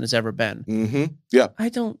space than it's ever been. Mm-hmm. Yeah. I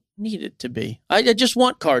don't need it to be. I just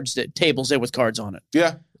want tables there with cards on it. Yeah.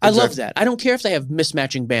 Exactly. I love that. I don't care if they have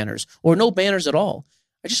mismatching banners or no banners at all.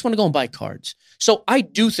 I just want to go and buy cards. So I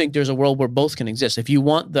do think there's a world where both can exist. If you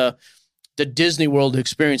want the Disney World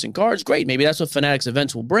experience in cards, great. Maybe that's what Fanatics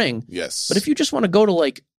events will bring. Yes. But if you just want to go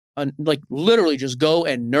to literally just go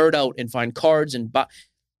and nerd out and find cards and buy.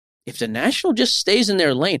 If the National just stays in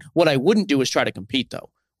their lane, what I wouldn't do is try to compete, though.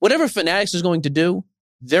 Whatever Fanatics is going to do,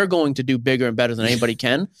 they're going to do bigger and better than anybody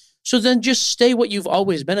can. So then just stay what you've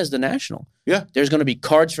always been as the National. Yeah. There's going to be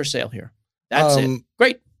cards for sale here. That's it.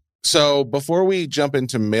 Great. So before we jump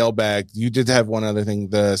into mailbag, you did have one other thing,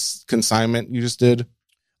 the consignment you just did.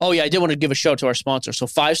 Oh, yeah. I did want to give a shout out to our sponsor. So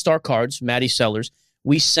 5-star cards, Maddie Sellers.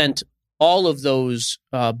 We sent all of those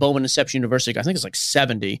Bowman Inception University. I think it's like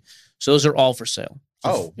 70. So those are all for sale.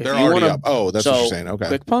 Oh, if they're you already wanna- up. Oh, that's what you're saying. Okay.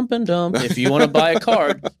 Quick pump and dump. If you want to buy a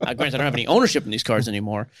card, granted, I don't have any ownership in these cards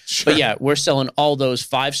anymore. Sure. But yeah, we're selling all those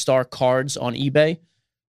 5-star cards on eBay.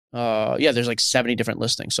 There's like 70 different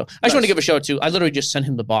listings. So I just want to give a shout out to. I literally just sent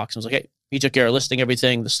him the box. I was like, hey, he took care of listing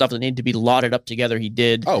everything. The stuff that needed to be lotted up together, he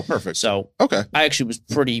did. Oh, perfect. So Okay. I actually was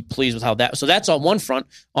pretty pleased with how that. So that's on one front.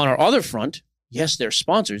 On our other front, yes, they're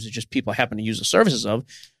sponsors. It's just people I happen to use the services of.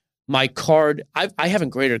 My card, I haven't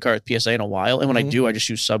graded a card with PSA in a while. And when I do, I just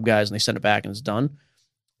use sub guys and they send it back and it's done.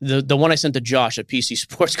 The one I sent to Josh at PC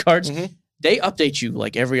Sports Cards, they update you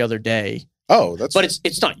like every other day. Oh, that's. But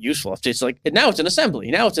it's not useful. It's like now it's an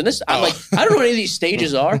assembly. Now it's in this. I'm like, I don't know what any of these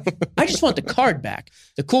stages are. I just want the card back.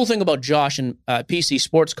 The cool thing about Josh and PC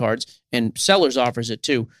Sports Cards, and Sellers offers it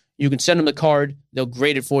too. You can send them the card. They'll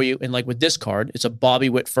grade it for you. And like with this card, it's a Bobby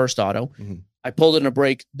Witt first auto. I pulled it in a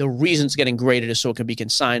break. The reason it's getting graded is so it can be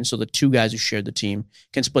consigned, so the two guys who shared the team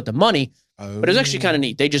can split the money. But it's actually kind of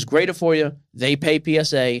neat. They just grade it for you. They pay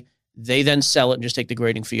PSA. They then sell it and just take the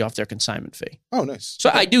grading fee off their consignment fee. Oh, nice. So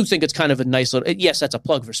I do think it's kind of a nice little, yes, that's a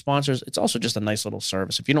plug for sponsors. It's also just a nice little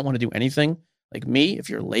service. If you don't want to do anything like me, if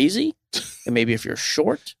you're lazy, and maybe if you're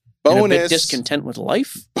short, and a bit Bonus. discontent with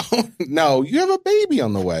life. No, you have a baby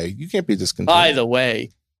on the way. You can't be discontent. By the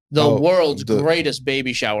way, the Oh, world's the- greatest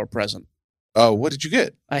baby shower present. Oh, what did you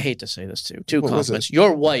get? I hate to say this too. Two What was compliments.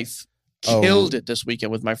 Your wife Oh. killed it this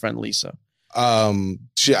weekend with my friend Lisa.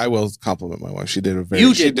 I will compliment my wife. She did a very.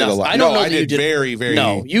 You she did did a nothing. lot. I don't no, know I that you did did- very, very.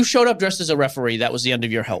 No, you showed up dressed as a referee. That was the end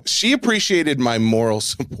of your help. She appreciated my moral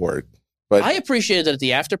support, but I appreciated that at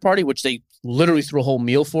the after party, which they literally threw a whole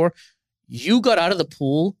meal for. You got out of the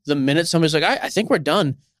pool the minute somebody's like, I think we're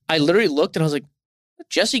done. I literally looked and I was like,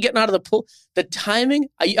 Jesse getting out of the pool. The timing,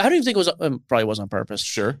 I don't even think it was, probably was on purpose.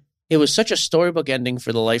 sure. It was such a storybook ending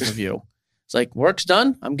for the life of you. It's like, work's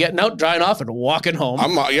done. I'm getting out, drying off, and walking home.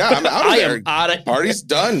 I'm out of I there. am out of Party's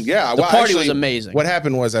done. Yeah. The well, party was actually, amazing. What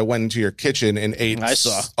happened was I went into your kitchen and ate I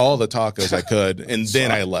saw. all the tacos I could, and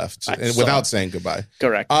then I left I and saw. without saying goodbye.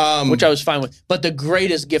 Correct. Which I was fine with. But the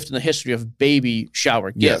greatest gift in the history of baby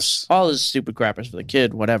shower gifts. Yes. All this stupid crappers for the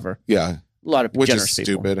kid, whatever. Yeah, A lot of which generous is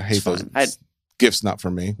people. stupid. I hate It's those fine. I had gifts. Not for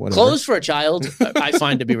me. Whatever. clothes for a child, I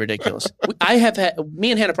find to be ridiculous. I have had, me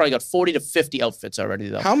and Hannah probably got 40 to 50 outfits already,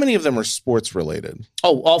 though. How many of them are sports related?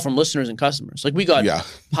 Oh, all from listeners and customers. Like we got Yeah.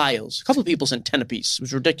 piles. A couple of people sent 10 apiece. It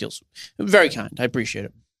was ridiculous. Very kind. I appreciate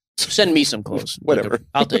it. Send me some clothes. Whatever.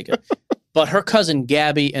 I'll take it. But her cousin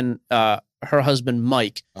Gabby and her husband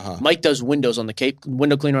Mike. Uh-huh. Mike does windows on the Cape,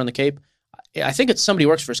 window cleaner on the Cape. I think it's somebody who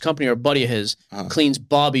works for his company or a buddy of his cleans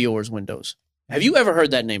Bobby Orr's windows. Have you ever heard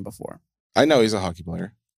that name before? I know he's a hockey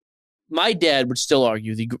player. My dad would still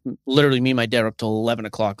argue. Literally, me and my dad were up till 11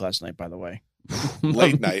 o'clock last night, by the way.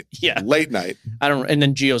 Late night. Yeah. Late night. I don't. And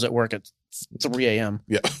then Gio's at work at 3 a.m.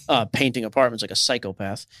 Yeah. Painting apartments like a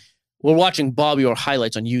psychopath. We're watching Bobby Orr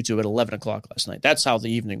highlights on YouTube at 11 o'clock last night. That's how the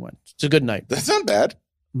evening went. It's a good night. That's not bad.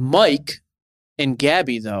 Mike and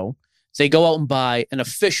Gabby, though, they go out and buy an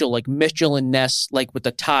official, like Mitchell and Ness, like with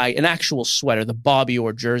the tie, an actual sweater, the Bobby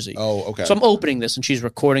Orr jersey. Oh, okay. So I'm opening this and she's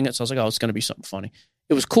recording it. So I was like, oh, it's going to be something funny.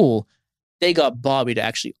 It was cool. They got Bobby to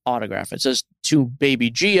actually autograph it. It says to baby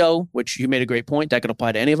Gio, which you made a great point. That could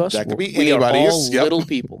apply to any of us. That could be We are anybody's. all Yep. little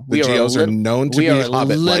people. The Gios are known to we be are a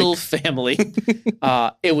Hobbit-like. little family.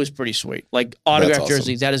 It was pretty sweet. Like autographed awesome.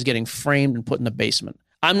 jersey, that is getting framed and put in the basement.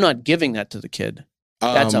 I'm not giving that to the kid.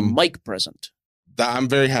 That's a Mike present. I'm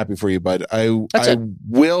very happy for you, bud. I That's it.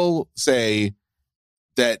 will say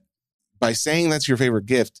that by saying that's your favorite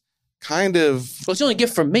gift, kind of Well, it's the only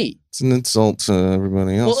gift from me. it's an insult to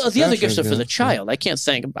everybody else. Well, the other That's gifts are your for the gift. child. I can't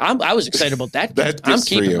thank him. I was excited about that gift. That I'm gift's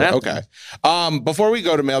for keeping you. that. Okay. Before we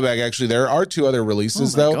go to mailbag, actually, there are two other Oh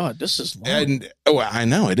releases my though. God, this is long. And I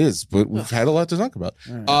know it is, but we've had a lot to talk about.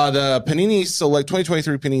 The Panini Select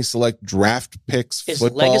 2023 Panini Select Draft Picks Is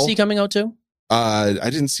football. Legacy coming out too? I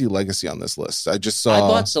didn't see Legacy on this list. I just saw. I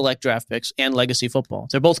bought Select Draft Picks and Legacy Football.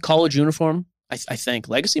 They're both college uniform. I think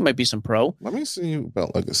Legacy might be some pro. Let me see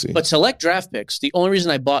about Legacy. But Select Draft Picks, the only reason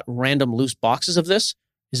I bought random loose boxes of this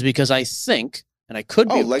is because I think, and I could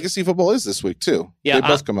be, Legacy Football is this week too. Yeah, They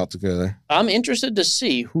both come out together. I'm interested to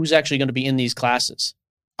see who's actually going to be in these classes.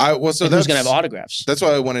 So And who's that's going to have autographs. That's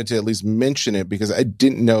why I wanted to at least mention it because I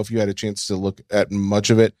didn't know if you had a chance to look at much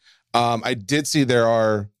of it. I did see there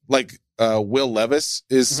are like Will Levis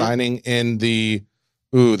is signing in the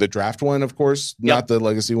draft one, of course, not the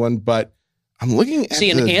Legacy one, but I'm looking at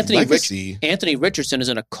See, and the Anthony Legacy. Anthony Richardson is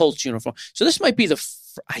in a Colts uniform. So this might be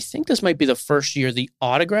I think this might be the first year the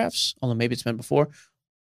autographs, although maybe it's been before.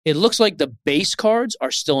 It looks like the base cards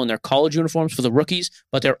are still in their college uniforms for the rookies,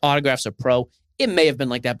 but their autographs are pro. It may have been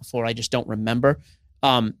like that before. I just don't remember.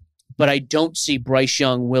 But but I don't see Bryce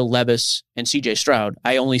Young, Will Levis, and CJ Stroud.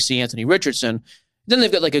 I only see Anthony Richardson. Then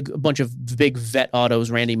they've got like a bunch of big vet autos,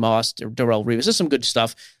 Randy Moss, Darrell Reeves. There's some good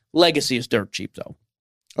stuff. Legacy is dirt cheap, though.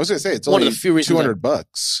 I was going to say, it's one only of the few reasons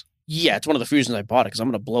 $200. Yeah, it's one of the few reasons I bought it because I'm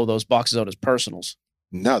going to blow those boxes out as personals.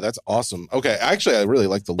 No, that's awesome. Okay, actually, I really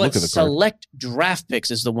like the look of the card. Select draft picks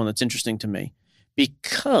is the one that's interesting to me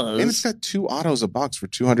because... And it's got 2 autos a box for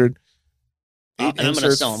 $200. 8 and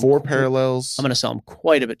inserts, 4 parallels. I'm going to sell them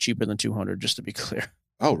quite a bit cheaper than $200, just to be clear.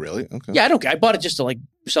 Oh, really? Okay. Yeah, I don't care. I bought it just to like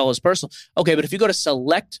sell as personal. Okay, but if you go to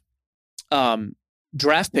select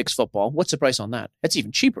draft picks football, what's the price on that? That's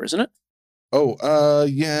even cheaper, isn't it? Oh,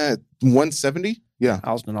 yeah, $170. Yeah,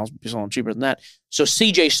 I'll be selling cheaper than that. So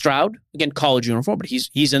CJ Stroud, again, college uniform, but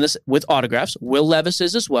he's in this with autographs. Will Levis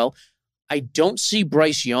is as well. I don't see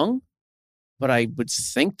Bryce Young, but I would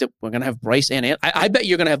think that we're going to have Bryce and I bet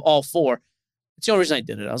you're going to have all 4. It's the only reason I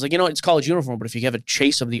did it. I was like, it's college uniform, but if you have a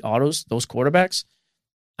chase of the autos, those quarterbacks,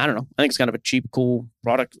 I don't know. I think it's kind of a cheap, cool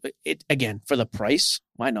product. Again, for the price,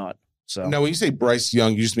 why not? So now, when you say Bryce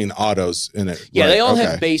Young, you just mean autos in it. Yeah, right? they all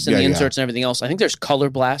have base and the inserts and everything else. I think there's Color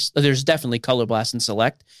Blast. There's definitely Color Blast and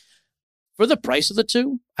Select. For the price of the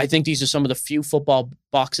two, I think these are some of the few football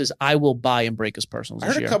boxes I will buy and break as personals. I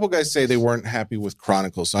heard a couple guys say they weren't happy with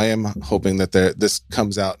Chronicles. So I am hoping that this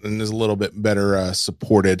comes out and is a little bit better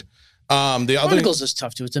supported. Chronicles is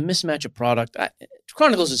tough too. It's a mismatch of product.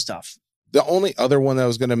 Chronicles is tough. The only other one that I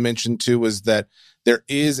was going to mention too was that there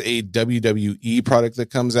is a WWE product that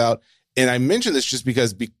comes out. And I mentioned this just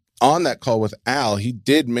because on that call with Al, he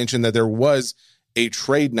did mention that there was a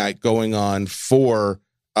trade night going on for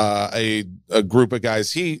a group of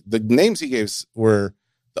guys. The names he gave were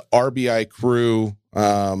the RBI crew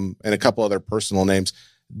and a couple other personal names.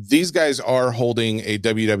 These guys are holding a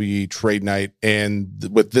WWE trade night. And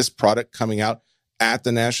with this product coming out at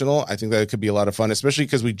the National, I think that it could be a lot of fun, especially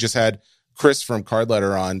because we just had Chris from Card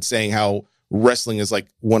Letter on saying how wrestling is like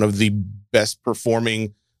one of the best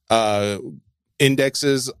performing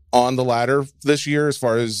indexes on the ladder this year as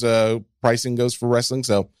far as pricing goes for wrestling.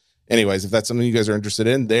 So anyways, if that's something you guys are interested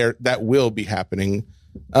in, that will be happening.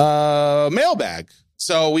 Mailbag.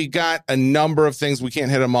 So we got a number of things. We can't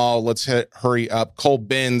hit them all. Let's hurry up. Cole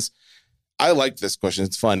Benz. I like this question.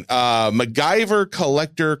 It's fun. MacGyver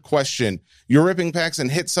collector question. You're ripping packs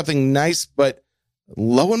and hit something nice, but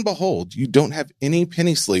lo and behold, you don't have any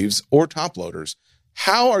penny sleeves or top loaders.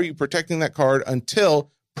 How are you protecting that card until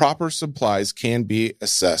proper supplies can be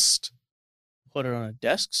assessed? Put it on a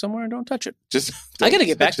desk somewhere and don't touch it. I got to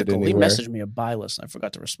get back to Cole. He messaged me a buy list and I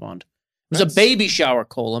forgot to respond. It was a baby shower,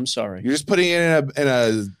 Cole. I'm sorry. You're just putting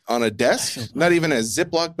it on a desk? Not even a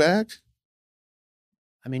Ziploc bag?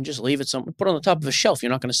 I mean, just leave it somewhere. Put it on the top of a shelf. You're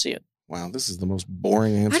not going to see it. Wow, this is the most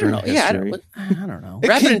boring answer. I don't know. In history. I don't know. It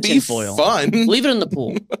Wrap can it in be tinfoil. fun. Leave it in the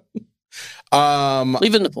pool.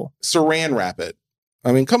 Leave it in the pool. Saran wrap it.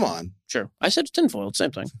 I mean, come on. Sure. I said tinfoil. It's the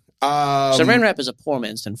same thing. Saran wrap is a poor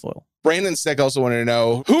man's tinfoil. Brandon Steck also wanted to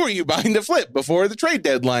know, who are you buying to flip before the trade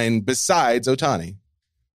deadline besides Ohtani?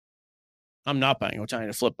 I'm not buying Ohtani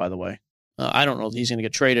to flip, by the way. I don't know if he's going to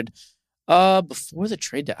get traded. Before the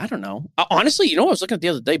trade, I don't know. Honestly, I was looking at the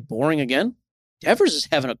other day, boring again. Devers is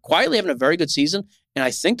quietly having a very good season, and I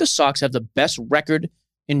think the Sox have the best record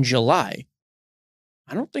in July.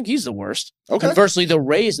 I don't think he's the worst. Okay. Conversely, the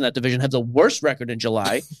Rays in that division have the worst record in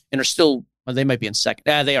July and are still, they might be in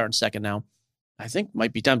second. They are in second now. I think it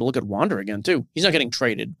might be time to look at Wander again, too. He's not getting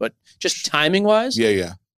traded, but just timing-wise.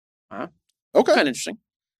 Yeah. Okay. Kind of interesting.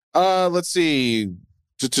 Let's see.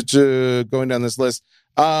 Going down this list.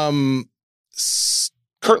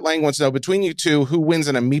 Kurt Lang wants to know, between you two, who wins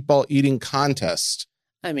in a meatball eating contest?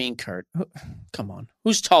 I mean, Kurt, come on.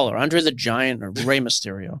 Who's taller, Andre the Giant or Rey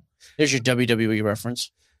Mysterio? There's your WWE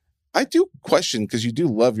reference. I do question, because you do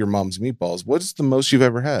love your mom's meatballs. What's the most you've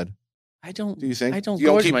ever had? Do you think? I don't you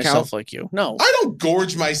gorge don't myself count? like you. No. I don't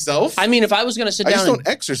gorge myself. I mean, if I was going to sit down, I just don't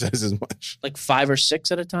exercise as much. Like 5 or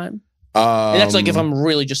 6 at a time. And that's like if I'm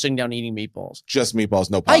really just sitting down eating meatballs. Just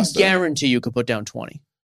meatballs, no pasta. I guarantee you could put down 20.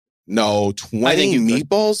 No, 20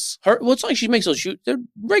 meatballs? Well, it's like she makes those they're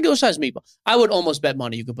regular size meatballs. I would almost bet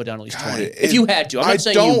money you could put down at least 20. If you had to. I'm not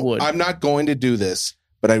saying you would. I'm not going to do this,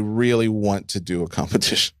 but I really want to do a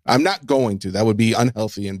competition. I'm not going to. That would be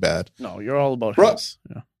unhealthy and bad. No, you're all about health.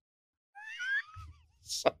 Yeah.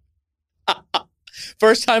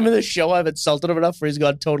 First time in this show I've insulted him enough where he's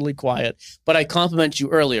gone totally quiet. But I complimented you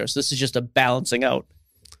earlier, so this is just a balancing out.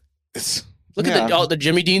 Look at the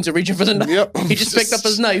Jimmy Deans are reaching for the knife. Yep. He just picked up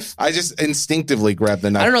his knife. I just instinctively grabbed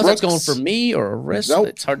the knife. I don't know if that's going for me or a wrist. Nope.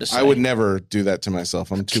 It's hard to say. I would never do that to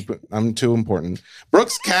myself. I'm too important.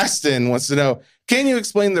 Brooks Caston wants to know, Can you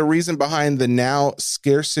explain the reason behind the now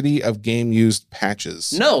scarcity of game used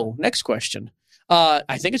patches? No. Next question.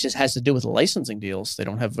 I think it just has to do with licensing deals. They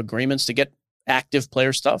don't have agreements to get active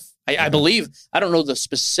player stuff. I believe, I don't know the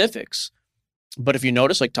specifics, but if you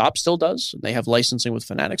notice, like Top still does, they have licensing with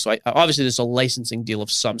Fanatics. So obviously there's a licensing deal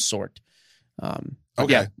of some sort.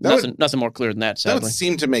 Okay. Yeah, nothing more clear than that, sadly. That would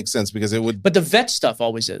seem to make sense because it would. But the vet stuff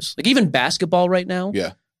always is. Like even basketball right now.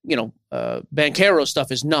 Yeah. Banchero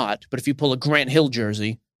stuff is not, but if you pull a Grant Hill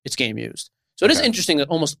jersey, it's game used. So it is interesting that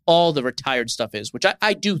almost all the retired stuff is, which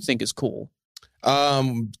I do think is cool.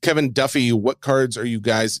 Kevin Duffy, what cards are you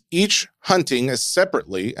guys each hunting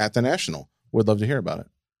separately at the National? Would love to hear about it.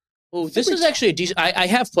 Oh, this is actually a decent. I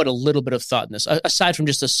have put a little bit of thought in this, aside from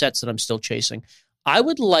just the sets that I'm still chasing. I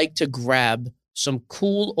would like to grab some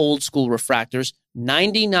cool old school refractors,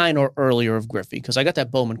 99 or earlier of Griffey, because I got that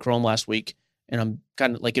Bowman Chrome last week, and I'm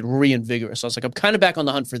kind of like it reinvigorated. So I was like, I'm kind of back on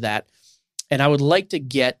the hunt for that, and I would like to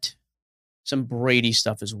get some Brady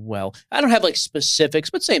stuff as well. I don't have like specifics,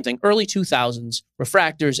 but same thing. Early 2000s,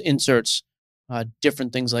 refractors, inserts,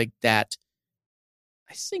 different things like that.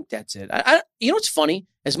 I think that's it. You know what's funny?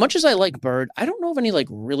 As much as I like Bird, I don't know of any like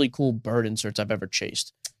really cool Bird inserts I've ever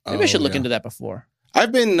chased. Maybe I should look into that before.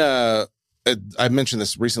 I've been, I mentioned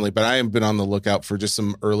this recently, but I have been on the lookout for just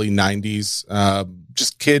some early 90s,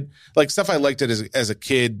 just kid, like stuff I liked it as a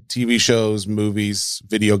kid, TV shows, movies,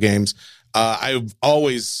 video games. I've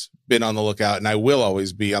always been on the lookout, and I will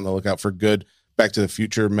always be on the lookout for good Back to the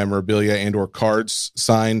Future memorabilia and or cards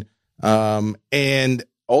signed. And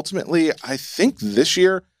ultimately, I think this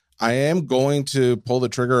year I am going to pull the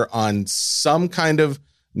trigger on some kind of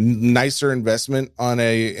nicer investment on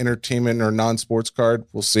a entertainment or non-sports card.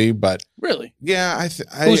 We'll see, but really, yeah,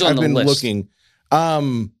 I've been looking.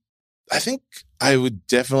 I think I would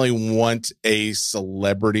definitely want a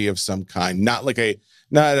celebrity of some kind, not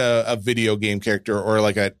a video game character or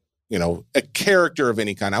like a character of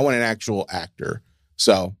any kind. I want an actual actor.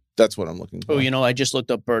 So that's what I'm looking for. Oh, I just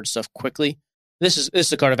looked up Bird stuff quickly. This is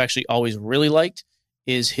the card I've actually always really liked.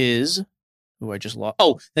 Is his. I just lost.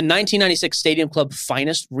 Oh, the 1996 Stadium Club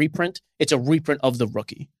Finest reprint. It's a reprint of the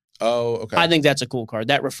rookie. Oh, okay. I think that's a cool card.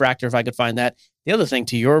 That refractor, if I could find that. The other thing,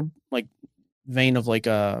 to your like vein of like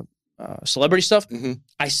celebrity stuff,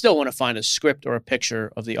 I still want to find a script or a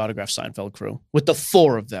picture of the autographed Seinfeld crew with the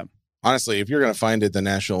 4 of them. Honestly, if you're going to find it, the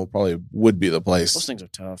National probably would be the place. Those things are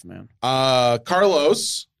tough, man.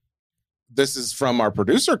 Carlos. This is from our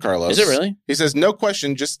producer, Carlos. Is it really? He says, no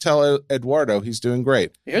question, just tell Eduardo he's doing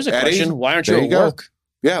great. Here's a question. Why aren't you at work?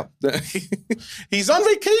 Yeah. He's on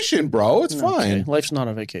vacation, bro. It's fine. Life's not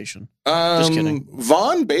a vacation. Just kidding.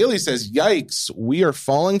 Vaughn Bailey says, yikes, we are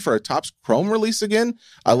falling for a Topps Chrome release again.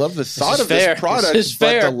 I love the thought of this product,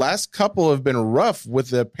 but the last couple have been rough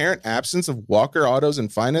with the apparent absence of Walker Autos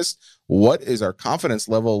and Finest. What is our confidence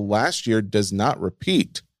level last year does not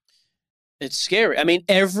repeat? It's scary. I mean,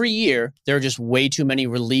 every year, there are just way too many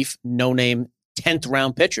relief, no-name, 10th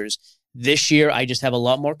round pitchers. This year, I just have a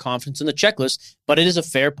lot more confidence in the checklist, but it is a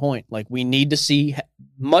fair point. Like, we need to see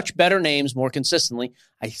much better names more consistently.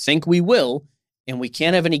 I think we will, and we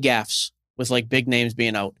can't have any gaffes with, like, big names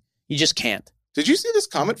being out. You just can't. Did you see this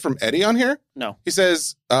comment from Eddie on here? No. He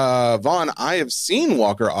says, Vaughn, I have seen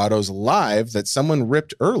Walker Autos live that someone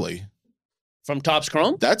ripped early. From Topps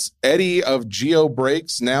Chrome? That's Eddie of Geo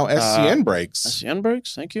Breaks, now SCN Breaks. SCN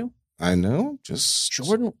Breaks, thank you. I know, just...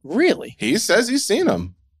 Jordan, really? He says he's seen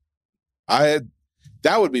them. That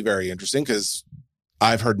would be very interesting because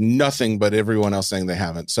I've heard nothing but everyone else saying they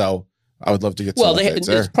haven't. So I would love to get some updates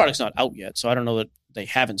there. This product's not out yet, so I don't know that they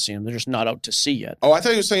haven't seen them. They're just not out to see yet. Oh, I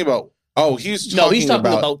thought he was saying about... Oh, he's talking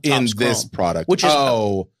about in this product. Which is...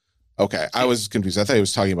 Oh, okay. I was confused. I thought he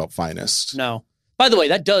was talking about Finest. No. By the way,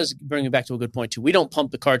 that does bring me back to a good point, too. We don't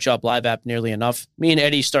pump the Card Shop Live app nearly enough. Me and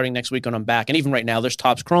Eddie, starting next week when I'm back, and even right now, there's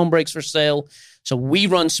Topps Chrome breaks for sale. So we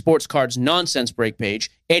run Sports Cards Nonsense break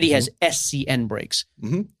page. Eddie has SCN breaks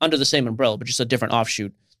under the same umbrella, but just a different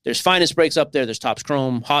offshoot. There's Finest breaks up there. There's Topps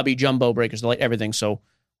Chrome, Hobby, Jumbo breakers, everything. So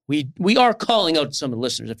we are calling out to some of the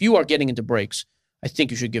listeners. If you are getting into breaks, I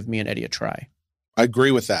think you should give me and Eddie a try. I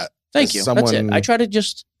agree with that. Thank you. That's it. I try to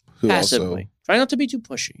just passively. Try not to be too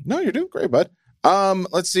pushy. No, you're doing great, bud.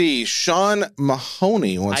 Let's see. Sean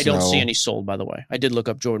Mahoney wants to know. I don't see any sold, by the way. I did look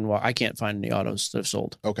up Jordan Walker. I can't find any autos that have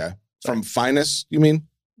sold. Okay. From Finest, you mean?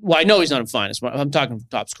 Well, I know he's not in Finest. I'm talking from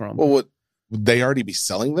Topps Chrome. Well, would they already be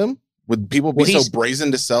selling them? Would people be so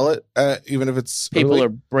brazen to sell it, even if it's people early? are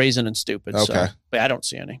brazen and stupid. Okay. So, but I don't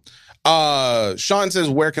see any. Sean says,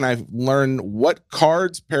 where can I learn what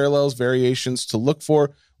cards, parallels, variations to look for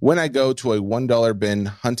when I go to a $1 bin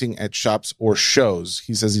hunting at shops or shows?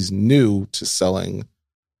 He says he's new to selling.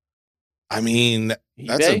 I mean,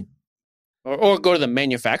 that's eBay? Or go to the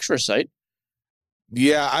manufacturer site.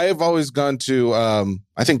 Yeah, I have always gone to,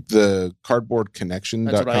 I think the cardboardconnection.com.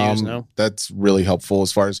 That's what I use now. That's really helpful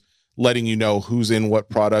as far as letting you know who's in what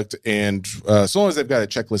product. And as long as they've got a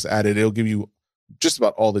checklist added, it'll give you just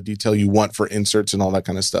about all the detail you want for inserts and all that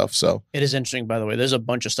kind of stuff. So it is interesting, by the way. There's a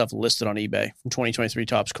bunch of stuff listed on eBay from 2023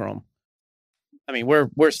 Topps Chrome. I mean, we're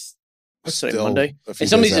what's today, Monday? And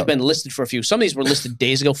some of these have been listed for a few. Some of these were listed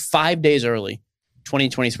days ago, 5 days early.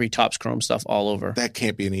 2023 Topps Chrome stuff all over. That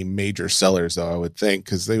can't be any major sellers, though, I would think,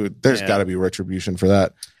 because there's got to be retribution for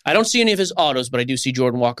that. I don't see any of his autos, but I do see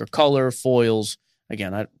Jordan Walker color, foils.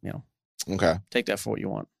 Again, okay. Take that for what you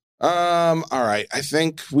want. All right. I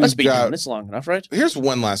think we've done. It's long enough, right? Here's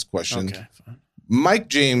one last question. Okay, fine. Mike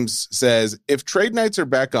James says, if trade nights are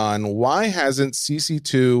back on, why hasn't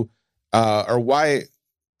CC2 or why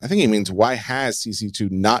has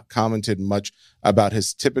CC2 not commented much about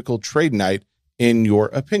his typical trade night, in your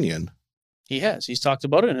opinion? He has. He's talked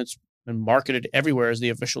about it, and it's been marketed everywhere as the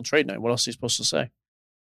official trade night. What else is he supposed to say?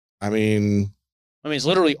 I mean, it's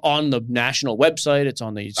literally on the national website. It's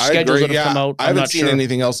on the schedules that have come out. I haven't seen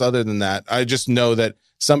anything else other than that. I just know that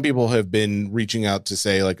some people have been reaching out to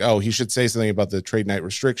say, like, oh, he should say something about the trade night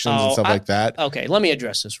restrictions and stuff like that. Okay, let me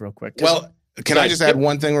address this real quick. Well, can I just add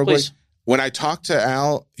one thing real quick? When I talked to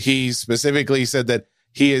Al, he specifically said that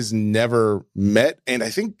he has never met, and I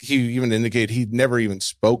think he even indicated he'd never even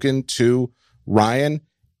spoken to Ryan.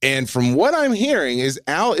 And from what I'm hearing is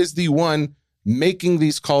Al is the one making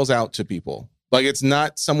these calls out to people. Like, it's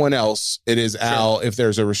not someone else. It is Al if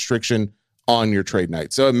there's a restriction on your trade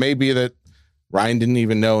night. So it may be that Ryan didn't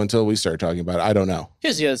even know until we started talking about it. I don't know.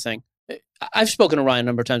 Here's the other thing. I've spoken to Ryan a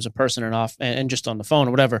number of times in person and off and just on the phone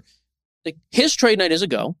or whatever. Like, his trade night is a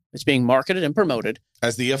go. It's being marketed and promoted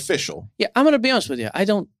as the official. Yeah, I'm going to be honest with you. I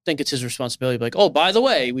don't think it's his responsibility to be like, oh, by the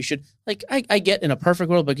way, we should, like, I get in a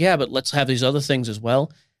perfect world, but yeah, but let's have these other things as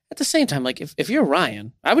well. At the same time, like, if you're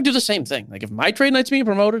Ryan, I would do the same thing. Like, if my trade night's being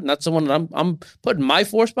promoted and that's the one that I'm putting my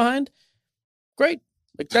force behind, great.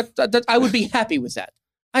 Like, that I would be happy with that.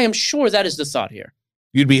 I am sure that is the thought here.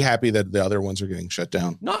 You'd be happy that the other ones are getting shut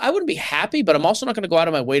down. No, I wouldn't be happy, but I'm also not going to go out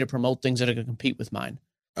of my way to promote things that are going to compete with mine.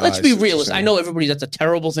 Let's be realistic. I know that's a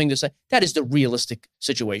terrible thing to say. That is the realistic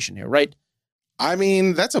situation here, right? I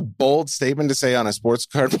mean, that's a bold statement to say on a sports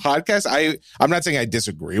card podcast. I'm not saying I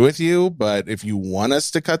disagree with you, but if you want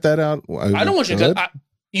us to cut that out, I don't want you to cut.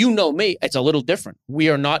 You know me. It's a little different. We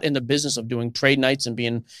are not in the business of doing trade nights and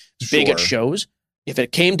being big at shows. If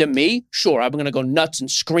it came to me, sure, I'm going to go nuts and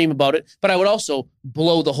scream about it, but I would also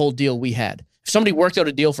blow the whole deal we had. If somebody worked out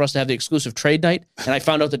a deal for us to have the exclusive trade night and I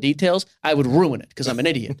found out the details, I would ruin it because I'm an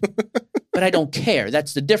idiot. But I don't care.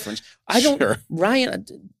 That's the difference. Ryan,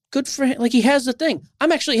 good for him. Like, he has the thing.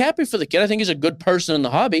 I'm actually happy for the kid. I think he's a good person in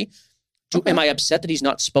the hobby. Okay. Am I upset that he's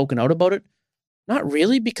not spoken out about it? Not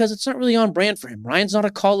really, because it's not really on brand for him. Ryan's not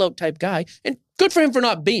a call-out type guy, and good for him for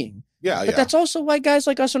not being. But that's also why guys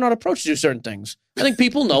like us are not approached to do certain things. I think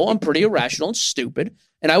people know I'm pretty irrational and stupid,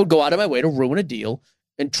 and I would go out of my way to ruin a deal.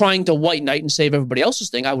 And trying to white knight and save everybody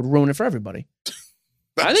else's thing, I would ruin it for everybody.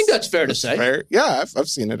 I think that's fair to say. Fair. Yeah, I've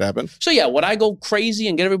seen it happen. So yeah, would I go crazy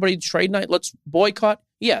and get everybody to trade night? Let's boycott?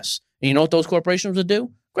 Yes. And you know what those corporations would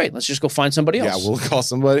do? Great, let's just go find somebody else. Yeah, we'll call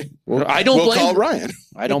somebody. We'll call Ryan.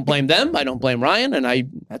 I don't blame them. I don't blame Ryan.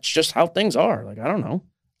 And that's just how things are. Like, I don't know.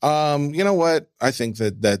 You know what? I think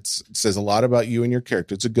that says a lot about you and your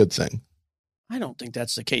character. It's a good thing. I don't think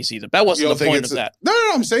that's the case either. That wasn't the point of that. No,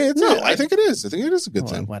 I'm saying it's I think it is. I think it is a good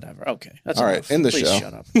thing. Whatever. Okay. That's all enough. right. End the Please show.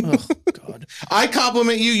 Shut up. Oh, God. I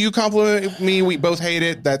compliment you. You compliment me. We both hate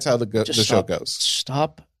it. That's how the show goes.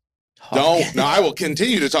 Stop talking. Don't. No, I will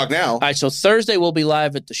continue to talk now. All right. So Thursday we'll be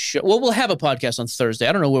live at the show. Well, we'll have a podcast on Thursday.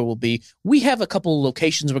 I don't know where we'll be. We have a couple of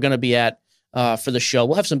locations we're going to be at. For the show.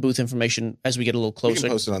 We'll have some booth information as we get a little closer. We can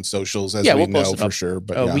post it on socials as we know for sure.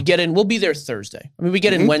 But we get in, we'll be there Thursday. I mean, we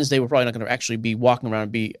get in Wednesday. We're probably not going to actually be walking around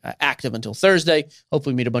and be active until Thursday.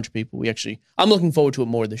 Hopefully meet a bunch of people. I'm looking forward to it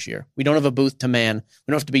more this year. We don't have a booth to man.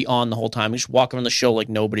 We don't have to be on the whole time. We just walk around the show like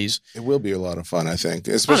nobody's. It will be a lot of fun, I think.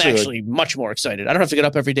 I'm actually much more excited. I don't have to get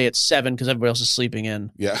up every day at 7 because everybody else is sleeping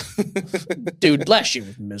in. Yeah. Dude, last year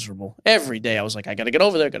was miserable. Every day I was like, I got to get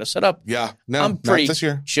over there, got to set up. Yeah. No, I'm pretty not this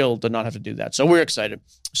year. Chill to not have to do that. So we're excited.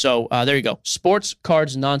 So there you go. Sports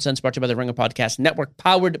Cards Nonsense brought to you by the Ringer Podcast Network,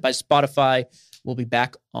 powered by Spotify. We'll be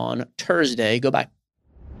back on Thursday. Goodbye.